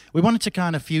ears. We wanted to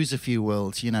kind of fuse a few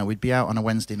worlds. We'd be out on a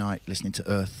Wednesday night listening to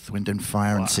Earth, Wind and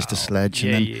Fire and Sister Sledge.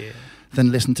 Then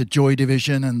listen to Joy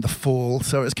Division and The Fall.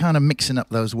 So it was kind of mixing up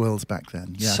those worlds back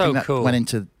then. Yeah, so I think that cool. went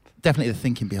into definitely the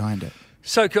thinking behind it.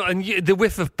 So cool. And the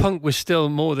whiff of punk was still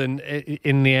more than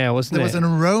in the air, wasn't there it? There was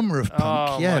an aroma of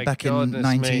punk, back in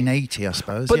 1980, I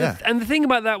suppose. But and the thing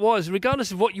about that was,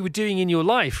 regardless of what you were doing in your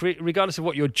life, regardless of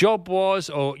what your job was,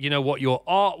 or what your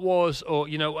art was, or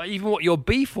even what your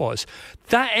beef was,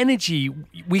 that energy,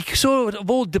 we sort of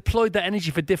all deployed that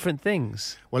energy for different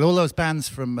things. Well, all those bands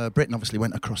from Britain obviously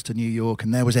went across to New York,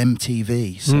 and there was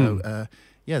MTV. So.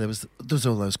 There was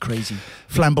all those crazy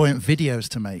flamboyant videos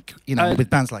to make, with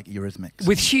bands like Eurythmics,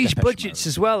 with huge budgets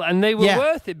as well, and they were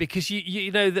worth it because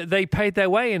they paid their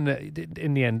way in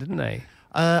the end, didn't they?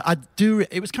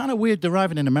 It was kind of weird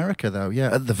arriving in America though.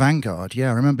 Yeah, at the Vanguard. Yeah,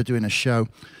 I remember doing a show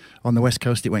on the West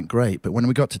Coast. It went great, but when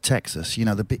we got to Texas,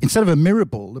 instead of a mirror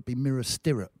ball, there'd be mirror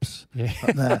stirrups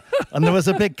up there, and there was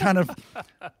a big kind of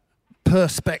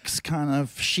perspex kind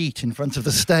of sheet in front of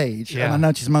the stage, and I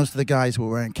noticed most of the guys were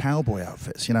wearing cowboy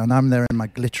outfits, and I'm there in my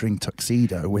glittering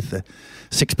tuxedo with the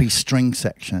 6-piece string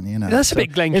section, That's a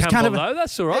bit Glenn Campbell, though.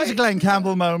 That's all right. It was a Glenn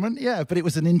Campbell moment, but it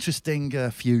was an interesting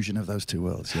fusion of those two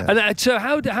worlds. Yeah. And so,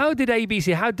 how does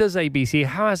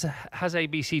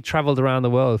ABC travelled around the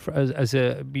world as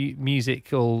a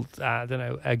musical,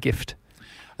 a gift?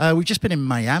 We've just been in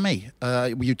Miami.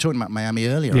 You were talking about Miami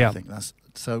earlier, I think.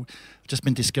 So just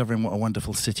been discovering what a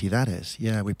wonderful city that is.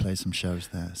 Yeah, we played some shows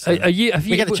there. So we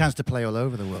get a chance to play all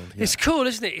over the world. Yeah. It's cool,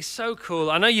 isn't it? It's so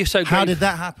cool. I know you're so great. How did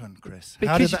that happen, Chris?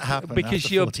 How did that happen? Because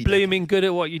you're blooming good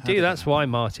at what you do. That's why,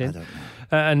 Martin. I don't know.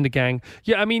 And the gang.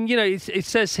 Yeah, I mean, it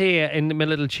says here in my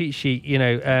little cheat sheet,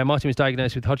 Martin was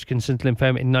diagnosed with Hodgkin's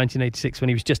lymphoma in 1986 when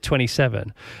he was just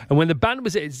 27. And when the band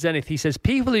was at its zenith, he says,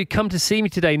 people who come to see me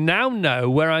today now know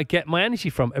where I get my energy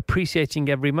from, appreciating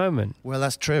every moment. Well,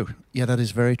 that's true. Yeah, that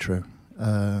is very true.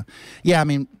 I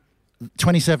mean,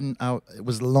 27 it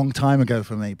was a long time ago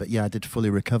for me, but yeah, I did fully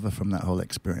recover from that whole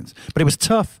experience. But it was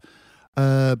tough.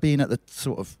 Being at the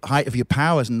sort of height of your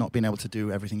powers and not being able to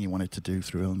do everything you wanted to do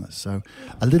through illness. So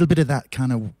a little bit of that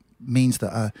kind of means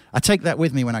that I take that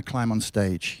with me when I climb on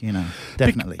stage,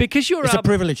 definitely. Because it's a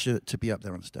privilege to be up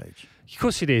there on stage. Of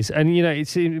course it is. And,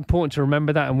 it's important to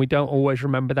remember that, and we don't always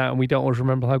remember that, and we don't always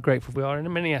remember how grateful we are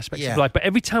in many aspects of life. But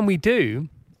every time we do,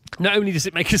 not only does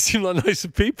it make us seem like nicer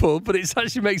people, but it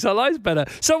actually makes our lives better.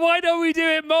 So why don't we do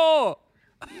it more?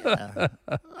 Yeah.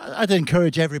 I'd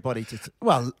encourage everybody to.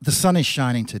 Well, the sun is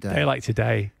shining today. Day like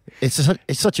today. It's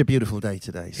such a beautiful day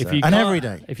today. So, and every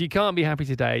day. If you can't be happy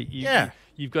today,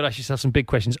 you've got to ask yourself some big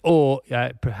questions, or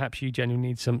perhaps you genuinely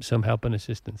need some help and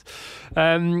assistance.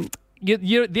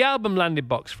 The album landed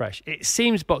box fresh. It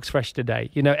seems box fresh today.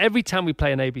 Every time we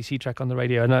play an ABC track on the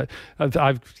radio, and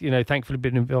I've thankfully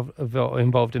been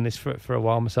involved in this for a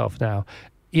while myself now.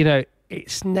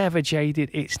 It's never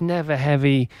jaded. It's never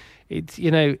heavy.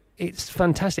 It's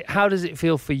fantastic. How does it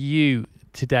feel for you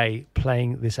today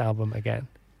playing this album again?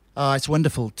 It's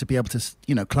wonderful to be able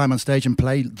to, climb on stage and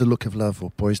play The Look of Love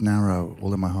or Poison Arrow,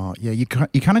 All in My Heart. Yeah, you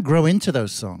kind of grow into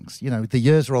those songs. The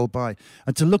years roll by.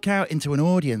 And to look out into an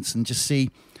audience and just see,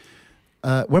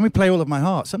 when we play All of My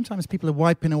Heart, sometimes people are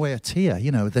wiping away a tear,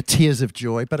 the tears of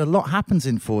joy. But a lot happens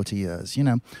in 40 years.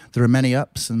 There are many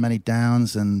ups and many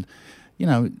downs and,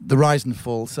 the rise and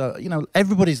fall. So,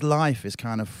 everybody's life is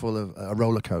kind of full of a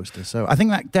roller coaster. So I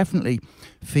think that definitely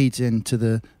feeds into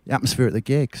the atmosphere at the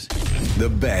gigs. The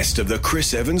best of the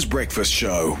Chris Evans Breakfast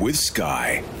Show with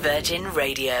Sky. Virgin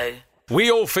Radio. We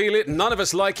all feel it, none of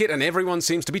us like it, and everyone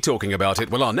seems to be talking about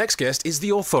it. Well, our next guest is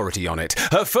the authority on it.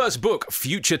 Her first book,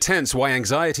 Future Tense, Why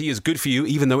Anxiety is Good for You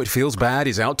Even Though It Feels Bad,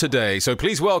 is out today. So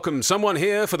please welcome someone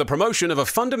here for the promotion of a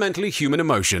fundamentally human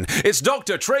emotion. It's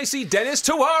Dr. Tracy Dennis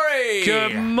Tawari.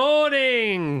 Good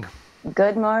morning.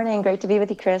 Good morning. Great to be with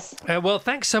you, Chris. Well,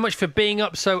 thanks so much for being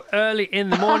up so early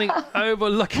in the morning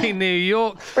overlooking New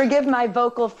York. Forgive my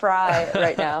vocal fry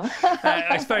right now.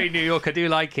 It's very New York. I do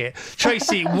like it.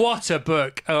 Tracy, what a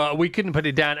book. We couldn't put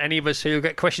it down, any of us, so you'll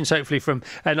get questions hopefully from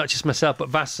not just myself, but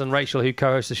Vass and Rachel, who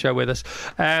co-host the show with us.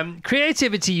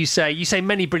 Creativity, you say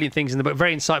many brilliant things in the book,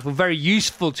 very insightful, very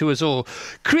useful to us all.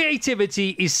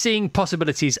 Creativity is seeing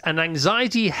possibilities, and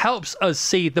anxiety helps us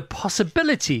see the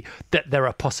possibility that there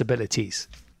are possibilities.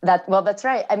 That's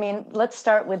right. I mean, let's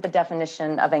start with the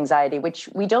definition of anxiety, which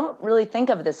we don't really think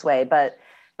of this way, but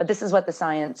this is what the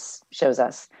science shows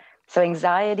us. So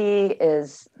anxiety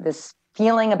is this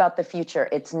feeling about the future.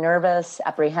 It's nervous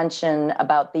apprehension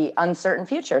about the uncertain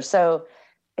future. So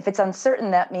if it's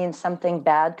uncertain, that means something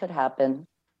bad could happen,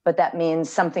 but that means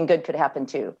something good could happen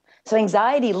too. So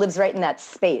anxiety lives right in that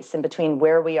space in between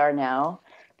where we are now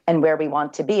and where we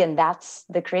want to be. And that's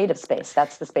the creative space.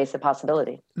 That's the space of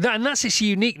possibility. And that's its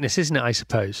uniqueness, isn't it, I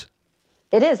suppose?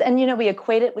 It is. And, we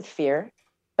equate it with fear.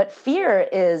 But fear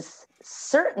is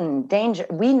certain danger.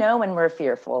 We know when we're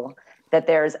fearful that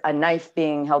there's a knife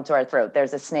being held to our throat.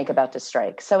 There's a snake about to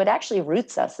strike. So it actually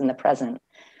roots us in the present.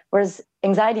 Whereas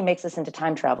anxiety makes us into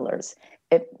time travelers.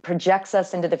 It projects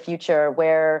us into the future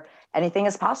where anything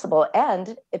is possible.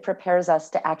 And it prepares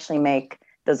us to actually make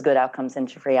those good outcomes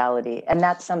into reality. And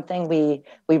that's something we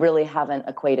really haven't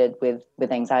equated with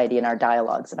anxiety in our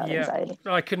dialogues about anxiety.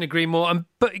 I couldn't agree more.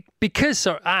 But because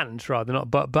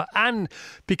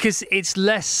it's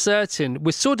less certain,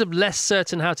 we're sort of less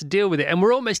certain how to deal with it. And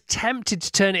we're almost tempted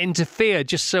to turn it into fear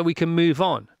just so we can move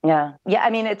on. Yeah. I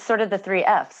mean, it's sort of the 3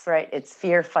 Fs, right? It's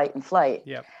fear, fight, and flight.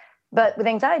 Yeah. But with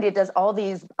anxiety, it does all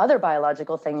these other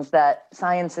biological things that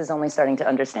science is only starting to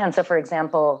understand. So for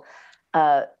example,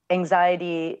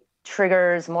 anxiety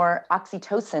triggers more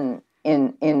oxytocin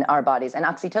in our bodies. And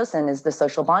oxytocin is the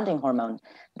social bonding hormone.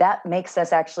 That makes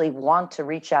us actually want to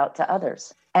reach out to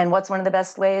others. And what's one of the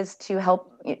best ways to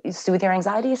help soothe your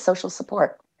anxiety? Social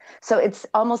support. So it's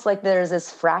almost like there's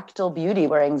this fractal beauty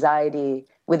where anxiety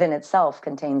within itself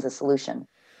contains a solution.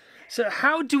 So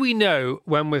how do we know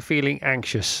when we're feeling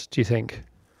anxious, do you think?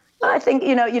 I think,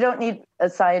 you don't need a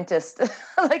scientist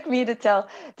like me to tell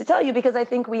you, because I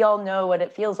think we all know what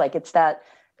it feels like. It's that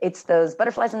It's those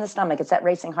butterflies in the stomach. It's that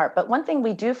racing heart. But one thing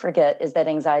we do forget is that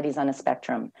anxiety is on a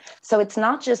spectrum. So it's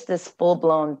not just this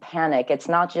full-blown panic. It's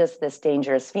not just this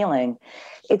dangerous feeling.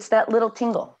 It's that little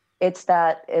tingle. It's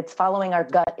following our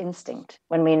gut instinct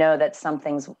when we know that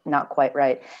something's not quite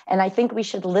right. And I think we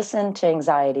should listen to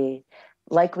anxiety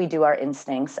like we do our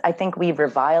instincts. I think we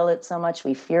revile it so much,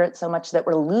 we fear it so much that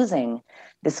we're losing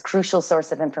this crucial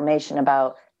source of information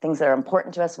about things that are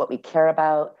important to us, what we care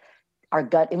about, our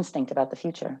gut instinct about the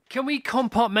future. Can we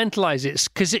compartmentalize it?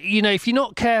 Because, if you're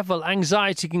not careful,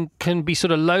 anxiety can be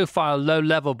sort of low-file,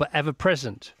 low-level, but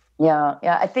ever-present. Yeah.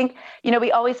 I think,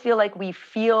 we always feel like we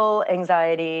feel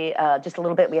anxiety just a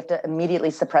little bit. We have to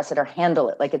immediately suppress it or handle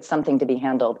it like it's something to be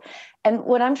handled. And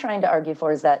what I'm trying to argue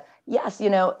for is that, yes,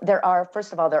 there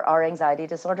are anxiety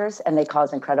disorders and they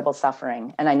cause incredible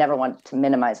suffering. And I never want to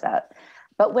minimize that.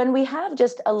 But when we have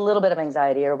just a little bit of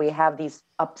anxiety or we have these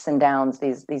ups and downs,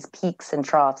 these peaks and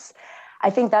troughs, I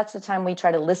think that's the time we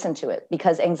try to listen to it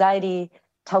because anxiety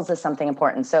tells us something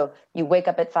important. So you wake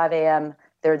up at 5 a.m.,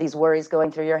 there are these worries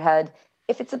going through your head.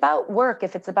 If it's about work,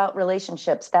 if it's about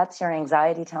relationships, that's your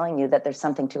anxiety telling you that there's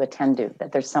something to attend to,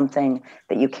 that there's something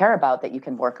that you care about that you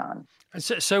can work on.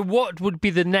 So what would be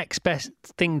the next best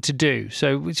thing to do?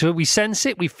 So we sense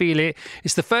it, we feel it.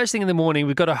 It's the first thing in the morning.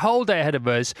 We've got a whole day ahead of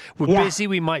us. We're busy.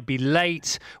 We might be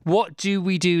late. What do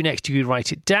we do next? Do we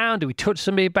write it down? Do we touch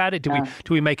somebody about it? Do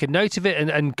we make a note of it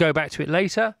and go back to it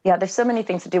later? Yeah, there's so many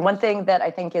things to do. One thing that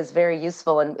I think is very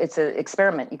useful, and it's an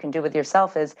experiment you can do with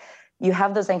yourself, is you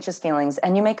have those anxious feelings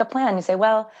and you make a plan. You say,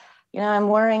 well, I'm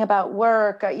worrying about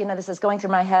work. This is going through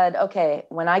my head. Okay,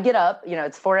 when I get up,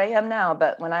 it's 4 a.m. now,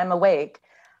 but when I'm awake,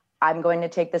 I'm going to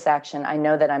take this action. I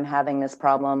know that I'm having this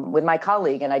problem with my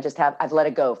colleague and I've let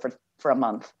it go for a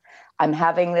month. I'm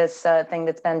having this thing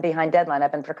that's been behind deadline.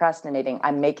 I've been procrastinating.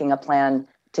 I'm making a plan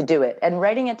to do it and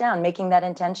writing it down, making that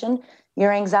intention.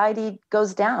 Your anxiety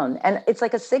goes down and it's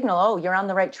like a signal. Oh, you're on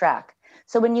the right track.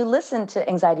 So when you listen to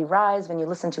anxiety rise, when you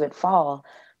listen to it fall,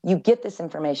 you get this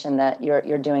information that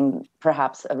you're doing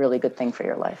perhaps a really good thing for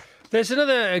your life. There's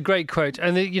another great quote,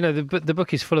 and the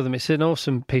book is full of them. It's an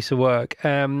awesome piece of work.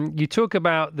 You talk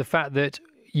about the fact that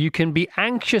you can be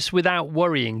anxious without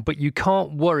worrying, but you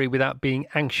can't worry without being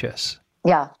anxious.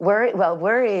 Yeah, worry, and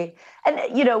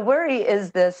worry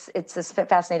is it's this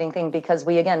fascinating thing because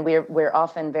we're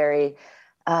often very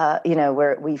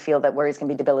where we feel that worries can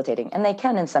be debilitating, and they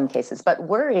can in some cases. But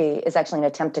worry is actually an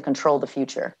attempt to control the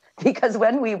future, because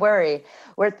when we worry,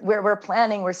 we're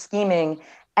planning, we're scheming,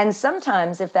 and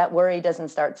sometimes if that worry doesn't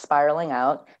start spiraling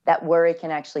out, that worry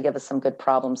can actually give us some good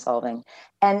problem solving.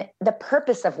 And the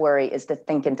purpose of worry is to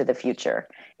think into the future,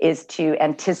 is to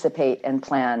anticipate and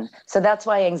plan. So that's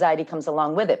why anxiety comes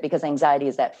along with it, because anxiety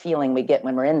is that feeling we get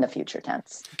when we're in the future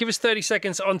tense. Give us 30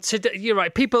 seconds on today. You're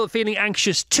right. People are feeling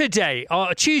anxious today,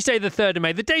 Tuesday the 3rd of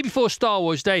May, the day before Star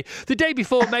Wars Day, the day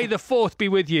before May the 4th be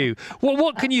with you.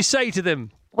 What can you say to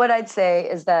them? What I'd say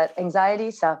is that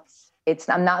anxiety sucks.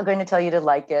 I'm not going to tell you to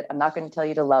like it. I'm not going to tell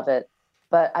you to love it.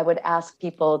 But I would ask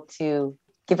people to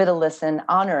give it a listen,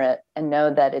 honor it, and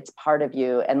know that it's part of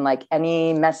you. And like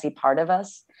any messy part of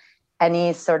us,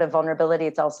 any sort of vulnerability,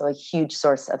 it's also a huge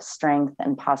source of strength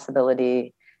and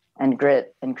possibility and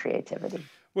grit and creativity.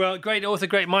 Well, great author,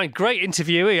 great mind, great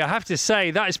interviewee. I have to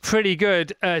say, that is pretty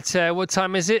good. At what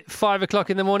time is it? 5 o'clock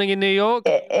in the morning in New York?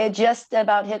 It just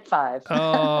about hit 5.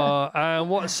 And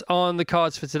what's on the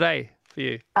cards for today for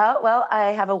you? Well,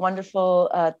 I have a wonderful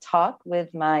talk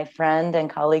with my friend and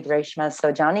colleague Reshma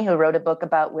Sojani, who wrote a book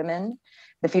about women,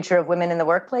 the future of women in the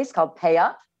workplace, called Pay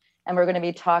Up. And we're going to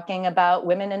be talking about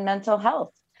women and mental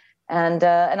health. And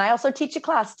I also teach a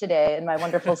class today, and my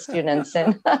wonderful students.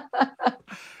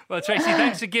 Well, Tracy,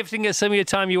 thanks for gifting us some of your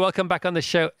time. You're welcome back on the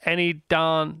show any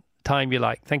darn time you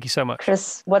like. Thank you so much.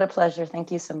 Chris, what a pleasure. Thank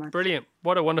you so much. Brilliant.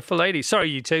 What a wonderful lady. Sorry,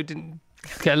 you two didn't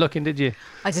get a look in, did you?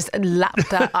 I just lapped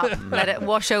that up, let it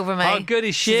wash over me. How good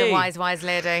is she? She's a wise, wise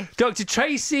lady. Dr.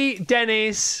 Tracy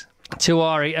Dennis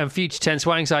Tiwari and Future Tense,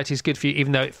 Why Anxiety is Good for You,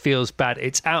 Even Though It Feels Bad.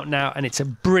 It's out now, and it's a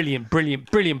brilliant, brilliant,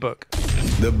 brilliant book.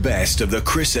 The best of the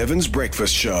Chris Evans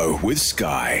Breakfast Show with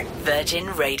Sky. Virgin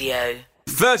Radio.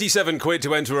 37 quid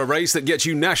to enter a race that gets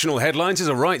you national headlines is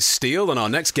a right steal, and our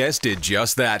next guest did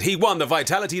just that. He won the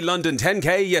Vitality London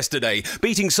 10K yesterday,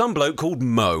 beating some bloke called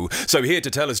Mo. So here to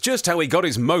tell us just how he got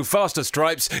his Mo Faster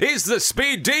stripes is the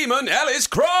speed demon, Ellis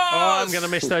Cross! Oh, I'm going to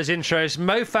miss those intros.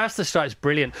 Mo Faster stripes,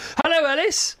 brilliant. Hello,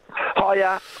 Ellis.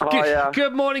 Hiya.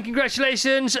 Good morning,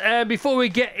 congratulations. Before we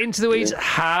get into the weeds,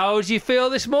 how do you feel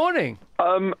this morning?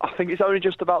 I think it's only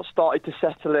just about started to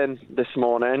settle in this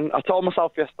morning. I told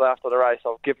myself yesterday after the race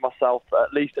I'll give myself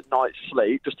at least a night's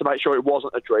sleep just to make sure it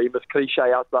wasn't a dream, as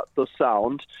cliche as that does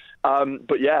sound.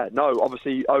 But yeah, no,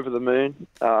 obviously over the moon.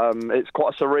 It's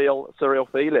quite a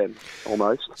surreal feeling,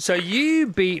 almost. So you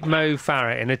beat Mo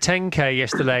Farah in a 10K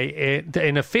yesterday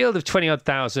in a field of 20-odd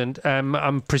thousand.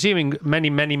 I'm presuming many,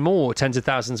 many more tens of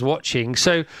thousands watching.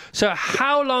 So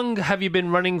how long have you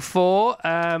been running for?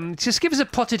 Just give us a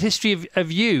potted history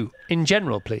of you in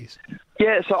general, please.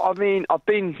 Yeah, so I mean, I've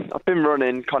been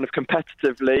running kind of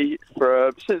competitively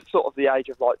since sort of the age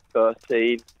of like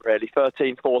 13,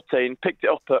 14. Picked it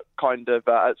up at kind of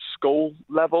at school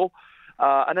level,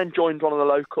 and then joined one of the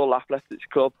local athletics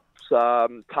clubs,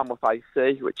 Tamworth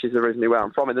AC, which is originally where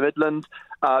I'm from in the Midlands.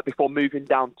 Before moving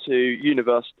down to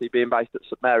university, being based at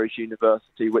St Mary's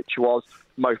University, which was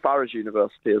Mo Farah's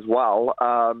university as well,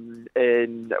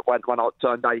 when I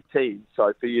turned 18,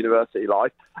 so for university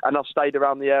life. And I've stayed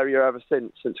around the area ever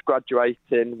since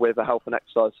graduating with a health and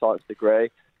exercise science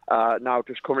degree. Now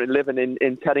just currently living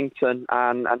in Teddington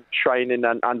and training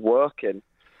and working.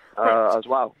 As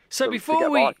well. So before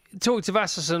we talk to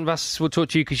Vassos, and Vassos will talk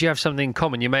to you because you have something in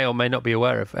common you may or may not be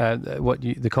aware of,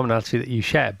 the commonality that you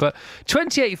share. But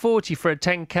 28:40 for a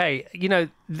 10K,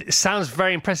 sounds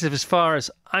very impressive as far as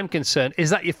I'm concerned.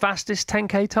 Is that your fastest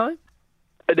 10K time?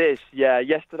 It is, yeah.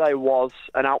 Yesterday was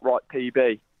an outright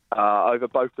PB over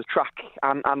both the track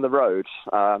and the road,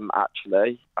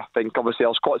 actually. I think, obviously, I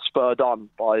was quite spurred on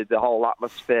by the whole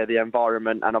atmosphere, the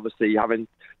environment, and obviously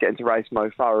getting to race Mo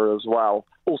Farah as well.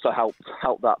 Also helped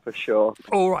that for sure.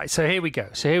 All right, so here we go.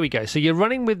 So you're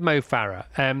running with Mo Farah.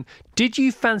 Did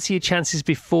you fancy your chances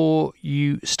before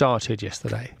you started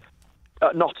yesterday?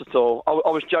 Not at all. I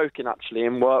was joking, actually,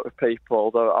 in work with people.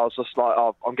 That I was just like,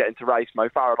 I'm getting to race Mo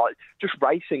Farah. Like, just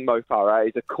racing Mo Farah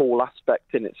is a cool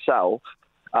aspect in itself.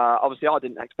 Obviously, I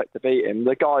didn't expect to beat him.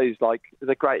 The guy's like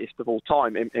the greatest of all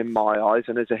time in my eyes,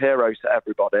 and is a hero to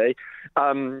everybody.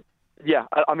 Yeah,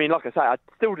 I mean, like I say, I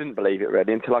still didn't believe it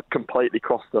really until I completely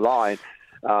crossed the line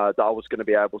that I was going to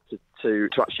be able to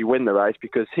actually win the race,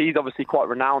 because he's obviously quite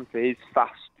renowned for his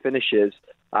fast finishes,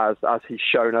 as he's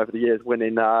shown over the years,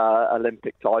 winning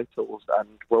Olympic titles and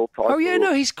world titles. Oh yeah,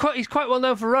 no, he's quite well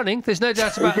known for running. There's no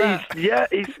doubt about that. Yeah,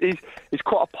 he's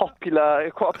quite a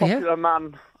popular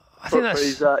man. I think that's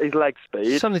his leg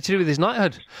speed. Something to do with his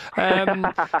knighthood.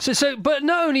 But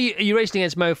not only are you racing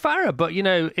against Mo Farah, but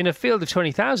in a field of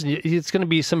 20,000, it's going to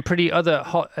be some pretty other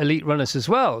hot elite runners as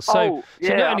well. So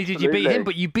not only did you beat him,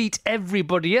 but you beat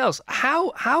everybody else.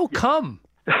 How come?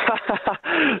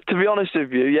 To be honest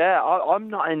with you, I'm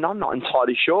not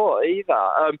entirely sure either.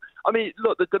 I mean,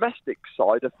 look, the domestic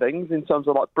side of things in terms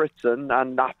of like Britain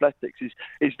and athletics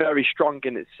is very strong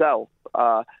in itself.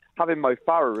 Having Mo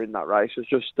Farah in that race was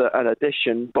just an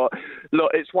addition. But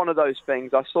look, it's one of those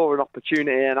things. I saw an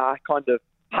opportunity and I kind of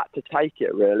had to take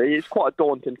it, really. It's quite a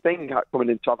daunting thing coming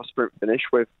in to have a sprint finish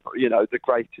with, the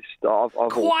greatest of all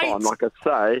time, like I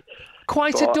say.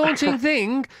 Quite a daunting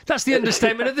thing. That's the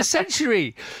understatement of the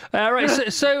century. Right.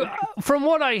 So from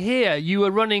what I hear, you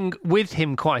were running with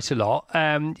him quite a lot,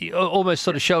 almost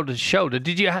sort of shoulder to shoulder.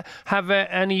 Did you have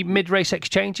any mid-race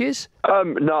exchanges?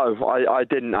 No, I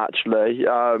didn't actually.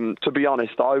 To be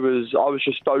honest, I was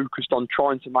just focused on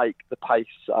trying to make the pace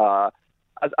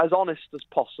as honest as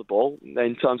possible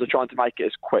in terms of trying to make it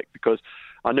as quick, because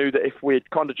I knew that if we'd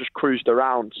kind of just cruised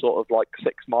around sort of like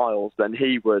 6 miles, then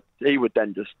he would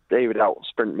out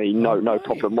sprint me, no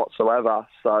problem whatsoever.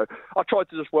 So I tried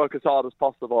to just work as hard as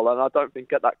possible, and I don't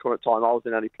think at that current time I was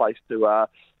in any place to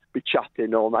be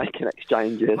chatting or making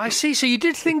exchanges. I see. So you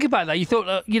did think about that. You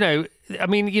thought,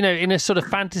 in a sort of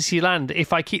fantasy land,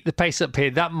 if I keep the pace up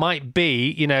here, that might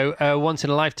be, once in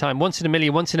a lifetime, once in a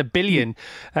million, once in a billion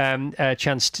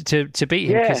chance to beat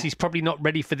him, because he's probably not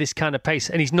ready for this kind of pace,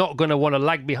 and he's not going to want to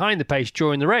lag behind the pace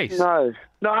during the race.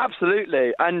 No,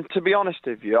 absolutely. And to be honest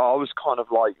with you, I was kind of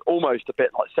like almost a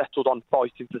bit like settled on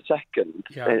fighting for second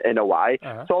in a way.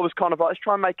 Uh-huh. So I was kind of like, let's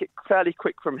try and make it fairly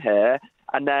quick from here.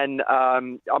 And then I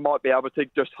might be able to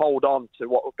just hold on to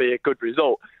what would be a good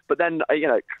result. But then,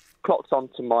 clocked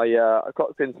into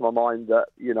my mind that,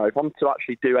 if I'm to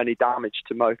actually do any damage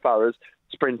to Mo Farah's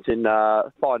sprinting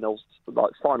final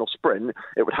sprint,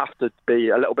 it would have to be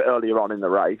a little bit earlier on in the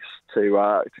race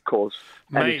to cause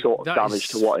any sort of damage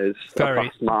to what is a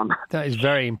fast man. That is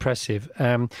very impressive.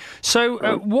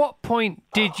 What point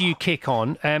did you kick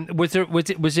on? Was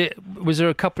there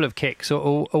a couple of kicks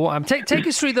or what? Take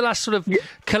us through the last sort of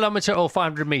kilometre or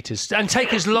 500 metres, and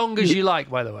take as long as you like,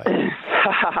 by the way.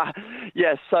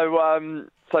 Yeah. So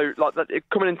like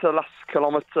coming into the last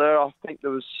kilometre, I think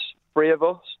there was 3 of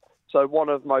us. So one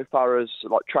of Mo Farah's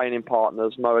like training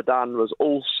partners, Mo Adan, was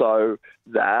also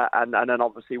there, and then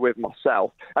obviously with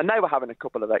myself, and they were having a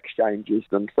couple of exchanges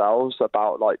themselves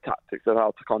about like tactics of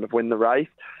how to kind of win the race.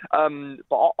 But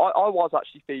I was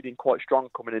actually feeling quite strong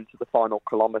coming into the final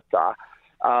kilometre.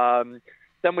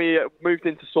 Then we moved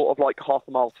into sort of like half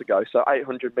a mile to go, so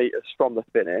 800 metres from the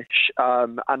finish.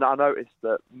 And I noticed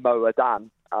that Mo Adan,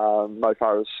 Mo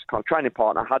Farah's kind of training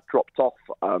partner, had dropped off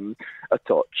a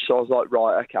touch. So I was like,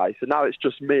 right, okay. So now it's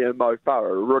just me and Mo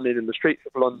Farah running in the streets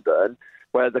of London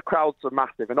where the crowds are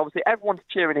massive. And obviously everyone's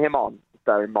cheering him on,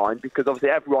 bear in mind, because obviously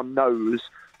everyone knows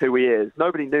who he is.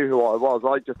 Nobody knew who I was.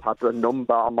 I just had the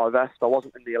number on my vest. I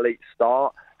wasn't in the elite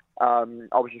start. I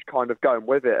was just kind of going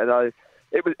with it. And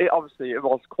it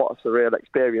was quite a surreal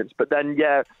experience. But then,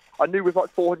 yeah, I knew with like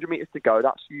 400 metres to go,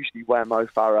 that's usually where Mo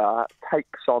Farah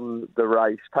takes on the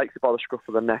race, takes it by the scruff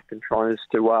of the neck and tries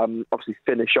to obviously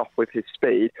finish off with his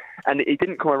speed. And he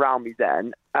didn't come around me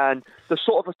then. And there's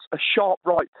sort of a sharp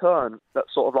right turn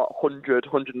that's sort of like 100,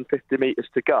 150 metres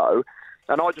to go.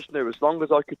 And I just knew as long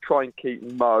as I could try and keep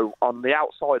Mo on the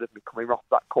outside of me coming off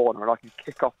that corner and I can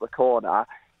kick off the corner,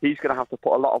 he's going to have to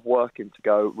put a lot of work in to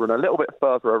go run a little bit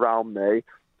further around me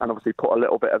and obviously put a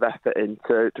little bit of effort in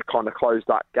to kind of close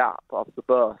that gap of the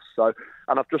burst. So,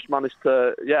 and I've just managed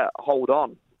to, hold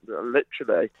on,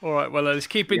 literally. All right, well, let's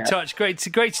keep in touch. Great to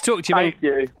talk to you, mate. Thank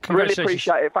you. Really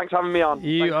appreciate it. Thanks for having me on.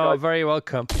 You are very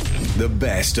welcome. The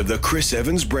best of the Chris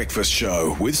Evans Breakfast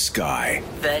Show with Sky.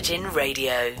 Virgin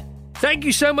Radio. Thank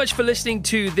you so much for listening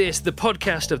to the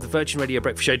podcast of the Virgin Radio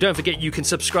Breakfast Show. Don't forget you can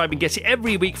subscribe and get it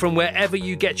every week from wherever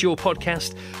you get your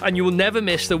podcast, and you will never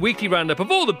miss the weekly roundup of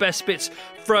all the best bits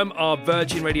from our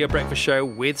Virgin Radio Breakfast Show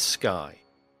with Sky.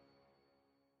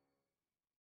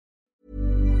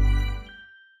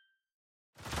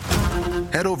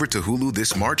 Head over to Hulu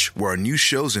this March, where our new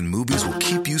shows and movies will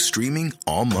keep you streaming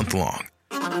all month long.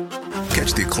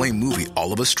 Catch the acclaimed movie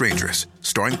All of Us Strangers,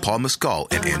 starring Paul Mescal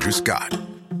and Andrew Scott.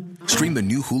 Stream the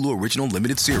new Hulu original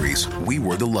limited series, We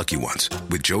Were the Lucky Ones,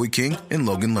 with Joey King and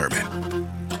Logan Lerman.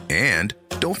 And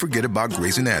don't forget about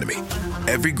Grey's Anatomy.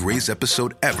 Every Grey's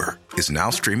episode ever is now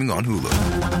streaming on Hulu.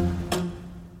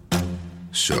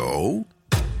 So,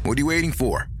 what are you waiting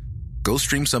for? Go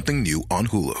stream something new on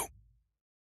Hulu.